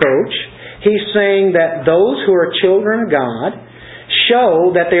above reproach. He's saying that those who are children of God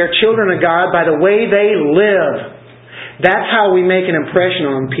show that they are children of God by the way they live. That's how we make an impression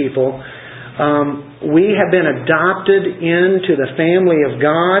on people. We have been adopted into the family of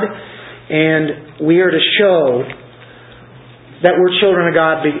God, and we are to show that we're children of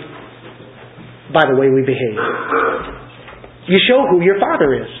God by the way we behave. You show who your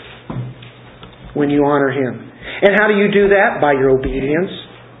Father is when you honor Him. And how do you do that? By your obedience,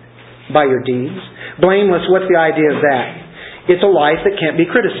 by your deeds. Blameless, what's the idea of that? It's a life that can't be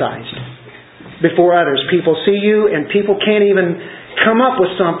criticized before others. People see you and people can't even come up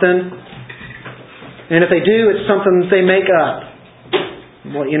with something. And if they do, it's something that they make up.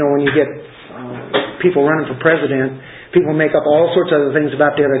 Well, when you get people running for president, people make up all sorts of other things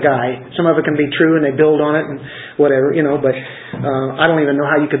about the other guy. Some of it can be true and they build on it and whatever, but I don't even know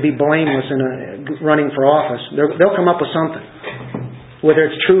how you could be blameless in running for office. They'll come up with something, whether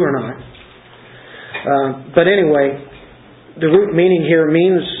it's true or not. But anyway, the root meaning here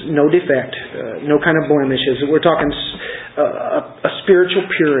means no defect, no kind of blemishes. We're talking a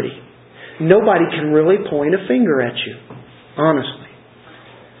spiritual purity. Nobody can really point a finger at you, honestly.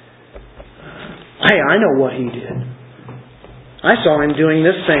 Hey, I know what he did. I saw him doing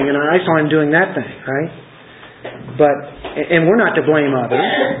this thing and I saw him doing that thing, right? And we're not to blame others,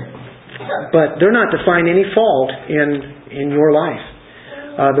 but they're not to find any fault in your life.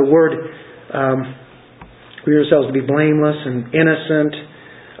 The word we ourselves to be blameless and innocent.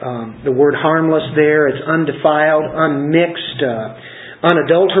 The word harmless there, it's undefiled, unmixed,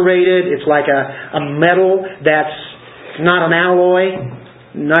 unadulterated. It's like a metal that's not an alloy,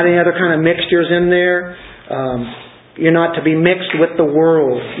 not any other kind of mixtures in there. You're not to be mixed with the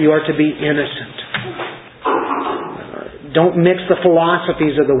world. You are to be innocent. Don't mix the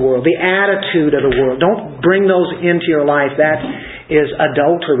philosophies of the world, the attitude of the world. Don't bring those into your life. That is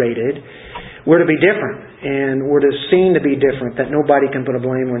adulterated. We're to be different. And we're seen to be different, that nobody can put a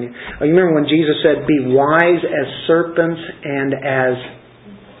blame on you. You remember when Jesus said, be wise as serpents and as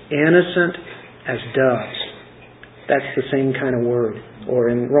innocent as doves. That's the same kind of word.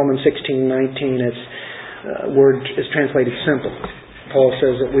 Or in Romans 16:19, its word is translated simple. Paul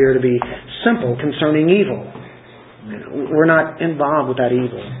says that we are to be simple concerning evil. We're not involved with that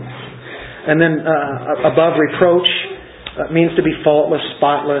evil. And then above reproach, means to be faultless,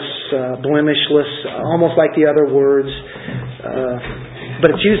 spotless, blemishless, almost like the other words.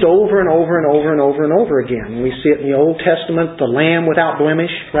 But it's used over and over and over and over and over again. We see it in the Old Testament, the Lamb without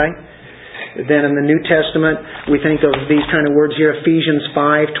blemish, right? Then in the New Testament, we think of these kind of words here, Ephesians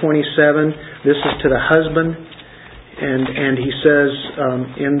 5:27. This is to the husband. And he says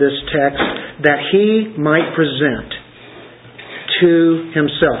in this text that he might present to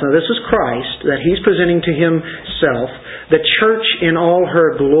himself. Now this is Christ, that He's presenting to Himself the church in all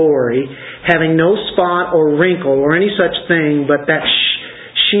her glory, having no spot or wrinkle or any such thing, but that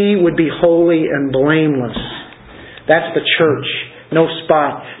she would be holy and blameless. That's the church. No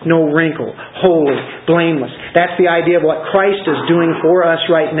spot, no wrinkle, holy, blameless. That's the idea of what Christ is doing for us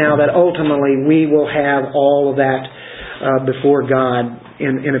right now, that ultimately we will have all of that before God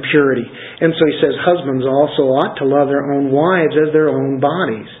in a purity. And so he says husbands also ought to love their own wives as their own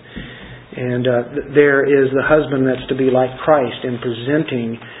bodies. And there is the husband that's to be like Christ in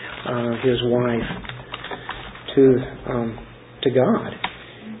presenting his wife to God,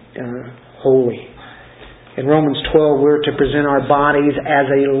 holy. In Romans 12, we're to present our bodies as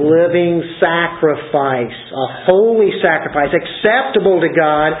a living sacrifice, a holy sacrifice, acceptable to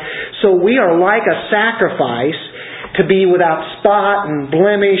God. So we are like a sacrifice, to be without spot and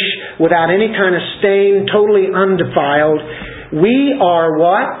blemish, without any kind of stain, totally undefiled. We are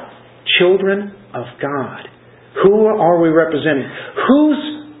what? Children of God. Who are we representing?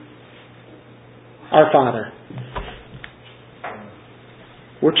 Who's our Father?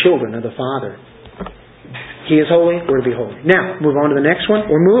 We're children of the Father. He is holy, we're to be holy. Now, move on to the next one.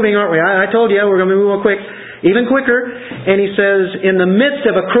 We're moving, aren't we? I told you, we're going to move on quick. Even quicker. And he says, in the midst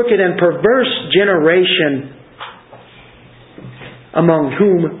of a crooked and perverse generation, among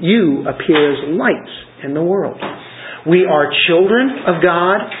whom you appear as lights in the world. We are children of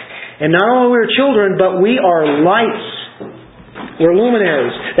God. And not only we're children, but we are lights. We're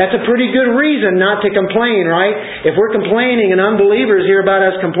luminaries. That's a pretty good reason not to complain, right? If we're complaining and unbelievers hear about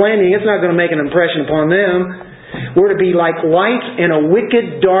us complaining, it's not going to make an impression upon them. We're to be like lights in a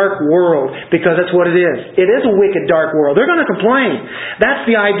wicked, dark world, because that's what it is. It is a wicked, dark world. They're going to complain. That's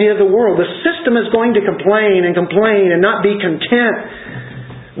the idea of the world. The system is going to complain and not be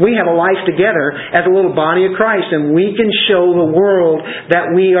content. We have a life together as a little body of Christ, and we can show the world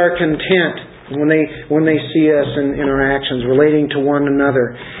that we are content. When they see us in our actions, relating to one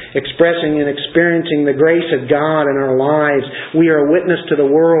another, expressing and experiencing the grace of God in our lives, we are a witness to the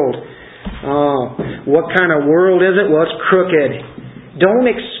world. Oh, what kind of world is it? Well, it's crooked. Don't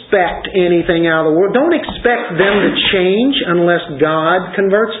expect anything out of the world. Don't expect them to change unless God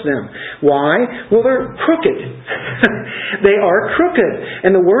converts them. Why? Well, they're crooked. They are crooked.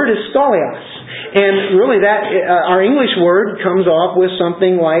 And the word is scolios. And really our English word comes off with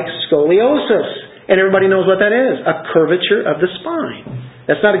something like scoliosis. And everybody knows what that is. A curvature of the spine.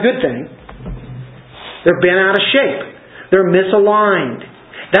 That's not a good thing. They're bent out of shape. They're misaligned.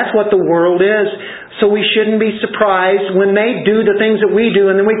 That's what the world is. So we shouldn't be surprised when they do the things that we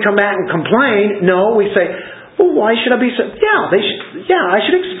do and then we come back and complain. No, we say, well, why should I be so... I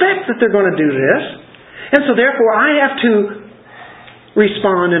should expect that they're going to do this. And so therefore I have to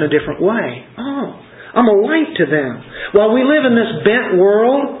respond in a different way. Oh, I'm a light to them. While we live in this bent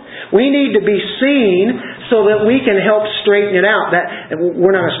world, we need to be seen so that we can help straighten it out. That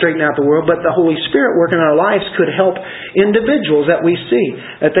we're not going to straighten out the world, but the Holy Spirit working in our lives could help individuals that we see,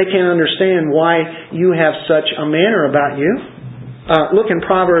 that they can't understand why you have such a manner about you. Look in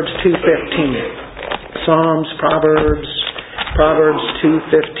Proverbs 2:15. Proverbs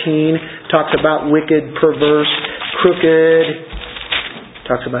 2:15 talks about wicked, perverse, crooked.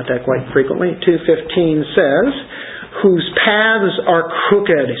 Talks about that quite frequently. 2:15 says, whose paths are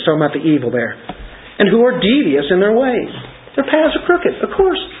crooked. He's talking about the evil there. And who are devious in their ways. Their paths are crooked. Of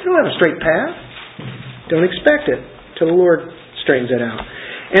course, they don't have a straight path. Don't expect it till the Lord straightens it out.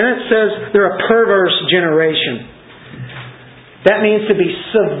 And it says they're a perverse generation. That means to be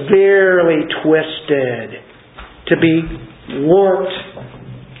severely twisted. To be warped.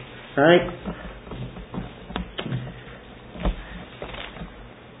 Right?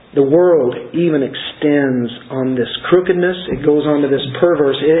 The world even extends on this crookedness. It goes on to this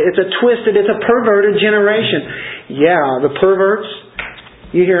perverse. It's a perverted generation. Yeah, the perverts,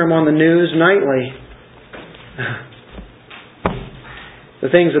 you hear them on the news nightly. The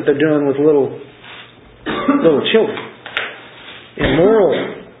things that they're doing with little children. Immoral,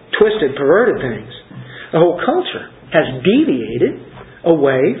 twisted, perverted things. The whole culture has deviated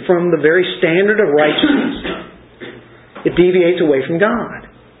away from the very standard of righteousness. It deviates away from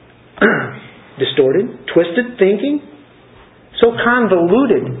God. Distorted, twisted thinking, so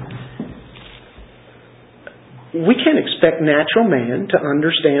convoluted. We can't expect natural man to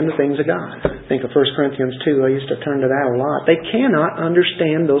understand the things of God. Think of 1 Corinthians 2. I used to turn to that a lot. They cannot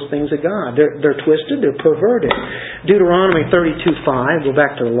understand those things of God. They're twisted, they're perverted. Deuteronomy 32:5, go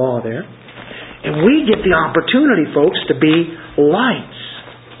back to the law there. And we get the opportunity, folks, to be lights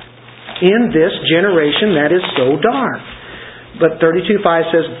in this generation that is so dark. But 32:5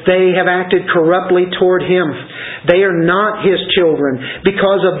 says, they have acted corruptly toward Him. They are not His children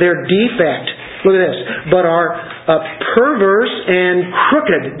because of their defect. Look at this. But are a perverse and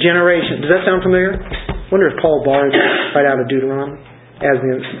crooked generation. Does that sound familiar? I wonder if Paul borrowed right out of Deuteronomy as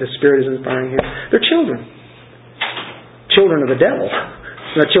the Spirit is inspiring here. They're children. Children of the devil.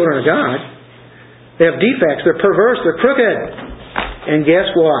 Not children of God. They have defects. They're perverse. They're crooked. And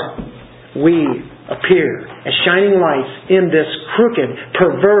guess what? We appear as shining lights in this crooked,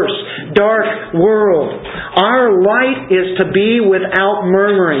 perverse, dark world. Our light is to be without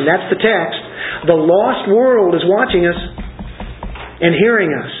murmuring. That's the text. The lost world is watching us and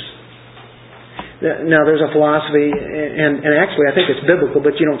hearing us. Now there's a philosophy, and actually I think it's biblical,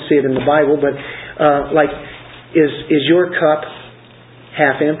 but you don't see it in the Bible, but is your cup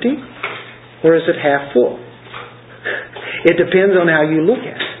half empty or is it half full? It depends on how you look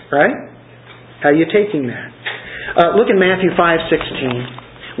at it, right? How are you taking that? Look in Matthew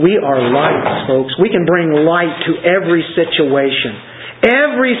 5:16. We are lights, folks. We can bring light to every situation.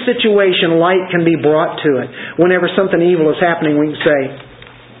 Every situation, light can be brought to it. Whenever something evil is happening, we can say,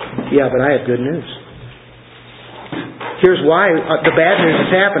 yeah, but I have good news. Here's why the bad news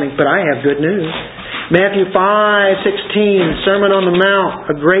is happening, but I have good news. Matthew 5:16, Sermon on the Mount,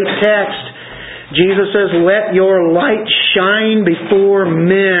 a great text. Jesus says, "Let your light shine before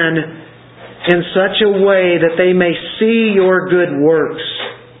men in such a way that they may see your good works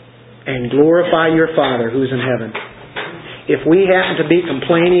and glorify your Father who's in heaven." If we happen to be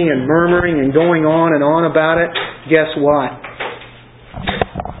complaining and murmuring and going on and on about it, guess what?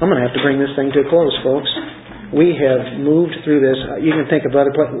 I'm going to have to bring this thing to a close, folks. We have moved through this. You can think of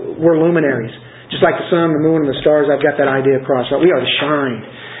other places. We're luminaries. Just like the sun, the moon, and the stars, I've got that idea across. We are to shine.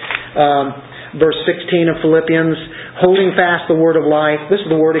 Verse 16 of Philippians, holding fast the word of life. This is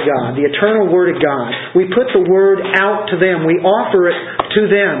the word of God, the eternal word of God. We put the word out to them. We offer it to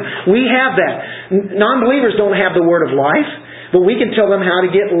them. We have that. Non-believers don't have the word of life, but we can tell them how to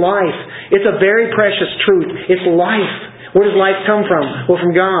get life. It's a very precious truth. It's life. Where does life come from? Well,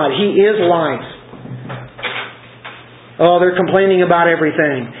 from God. He is life. Oh, they're complaining about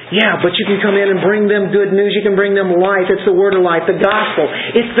everything. Yeah, but you can come in and bring them good news. You can bring them life. It's the word of life, the gospel.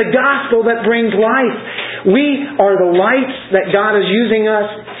 It's the gospel that brings life. We are the lights that God is using us.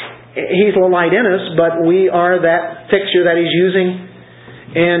 He's the light in us, but we are that fixture that He's using.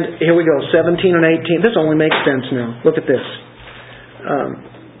 And here we go, 17 and 18. This only makes sense now. Look at this.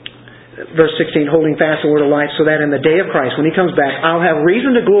 Verse 16, holding fast the word of life, so that in the day of Christ, when He comes back, I'll have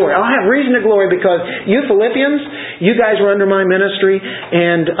reason to glory. I'll have reason to glory because you Philippians, you guys were under my ministry,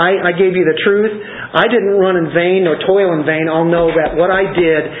 and I gave you the truth. I didn't run in vain nor toil in vain. I'll know that what I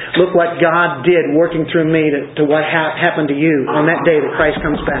did, look what God did working through me to what happened to you on that day that Christ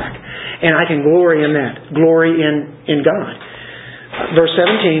comes back. And I can glory in that. Glory in God. Verse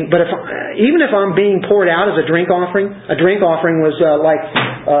 17, but even if I'm being poured out as a drink offering was like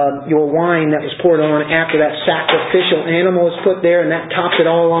your wine that was poured on after that sacrificial animal was put there, and that topped it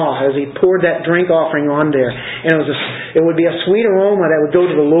all off as He poured that drink offering on there. And it would be a sweet aroma that would go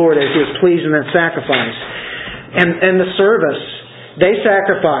to the Lord as He was pleased in that sacrifice. And the service, they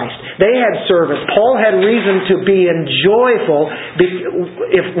sacrificed. They had service. Paul had reason to be joyful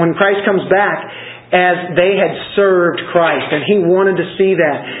when Christ comes back, as they had served Christ. And he wanted to see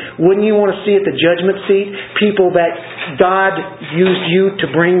that. Wouldn't you want to see at the judgment seat people that God used you to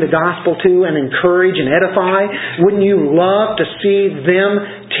bring the gospel to and encourage and edify? Wouldn't you love to see them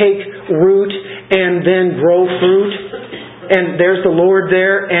take root and then grow fruit? And there's the Lord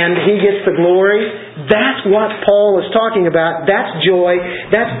there and He gets the glory. That's what Paul is talking about. That's joy.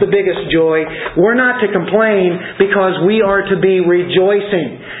 That's the biggest joy. We're not to complain because we are to be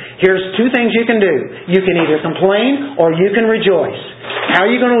rejoicing. Here's two things you can do. You can either complain or you can rejoice. How are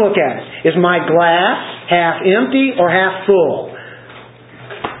you going to look at it? Is my glass half empty or half full?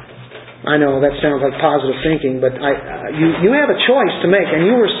 I know that sounds like positive thinking, but you have a choice to make, and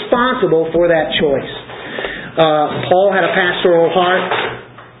you're responsible for that choice. Paul had a pastoral heart.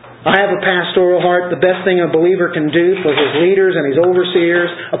 I have a pastoral heart. The best thing a believer can do for his leaders and his overseers,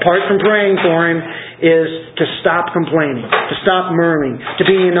 apart from praying for him, is to stop complaining, to stop murmuring, to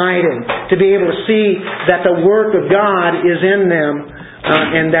be united, to be able to see that the work of God is in them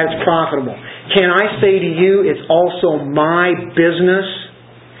and that it's profitable. Can I say to you, it's also my business.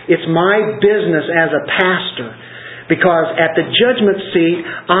 It's my business as a pastor, because at the judgment seat,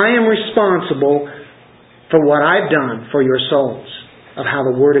 I am responsible for what I've done for your souls, of how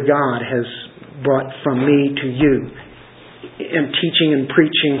the Word of God has brought from me to you in teaching and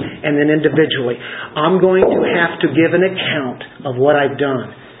preaching, and then individually. I'm going to have to give an account of what I've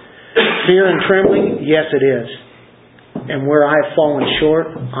done. Fear and trembling, yes it is. And where I've fallen short,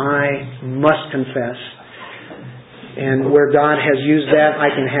 I must confess. And where God has used that, I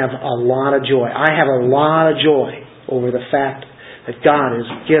can have a lot of joy. I have a lot of joy over the fact that God has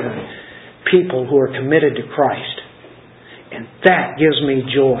given people who are committed to Christ. And that gives me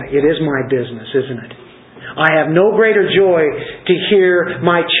joy. It is my business, isn't it? I have no greater joy to hear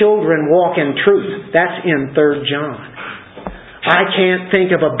my children walk in truth. That's in 3 John. I can't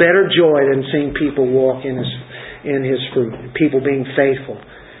think of a better joy than seeing people walk in His fruit. People being faithful.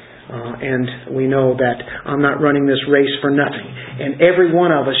 And we know that I'm not running this race for nothing. And every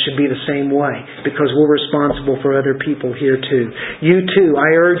one of us should be the same way, because we're responsible for other people here too. You too,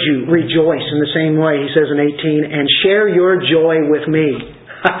 I urge you, rejoice in the same way, he says in 18, and share your joy with me.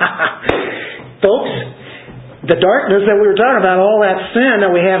 Folks, the darkness that we were talking about, all that sin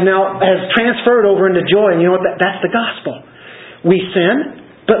that we have now, has transferred over into joy. And you know what? That's the gospel. We sin,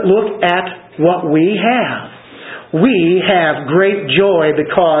 but look at what we have. We have great joy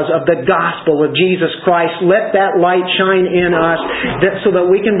because of the gospel of Jesus Christ. Let that light shine in us so that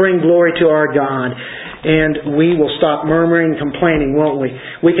we can bring glory to our God. And we will stop murmuring and complaining, won't we?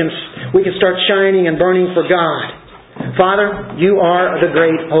 We can start shining and burning for God. Father, You are the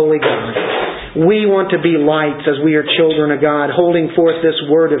great holy God. We want to be lights as we are children of God, holding forth this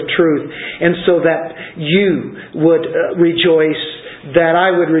word of truth, and so that You would rejoice, that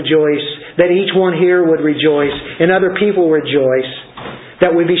I would rejoice, that each one here would rejoice, and other people rejoice,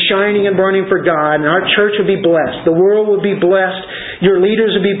 that we'd be shining and burning for God, and our church would be blessed. The world would be blessed. Your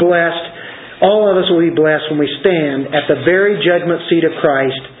leaders would be blessed. All of us will be blessed when we stand at the very judgment seat of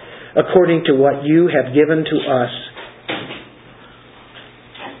Christ, according to what You have given to us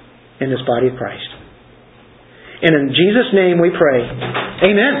in this body of Christ. And in Jesus' name we pray.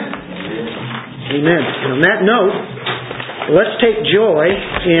 Amen. Amen. And on that note, let's take joy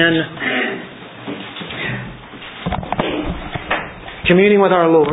in communing with our Lord.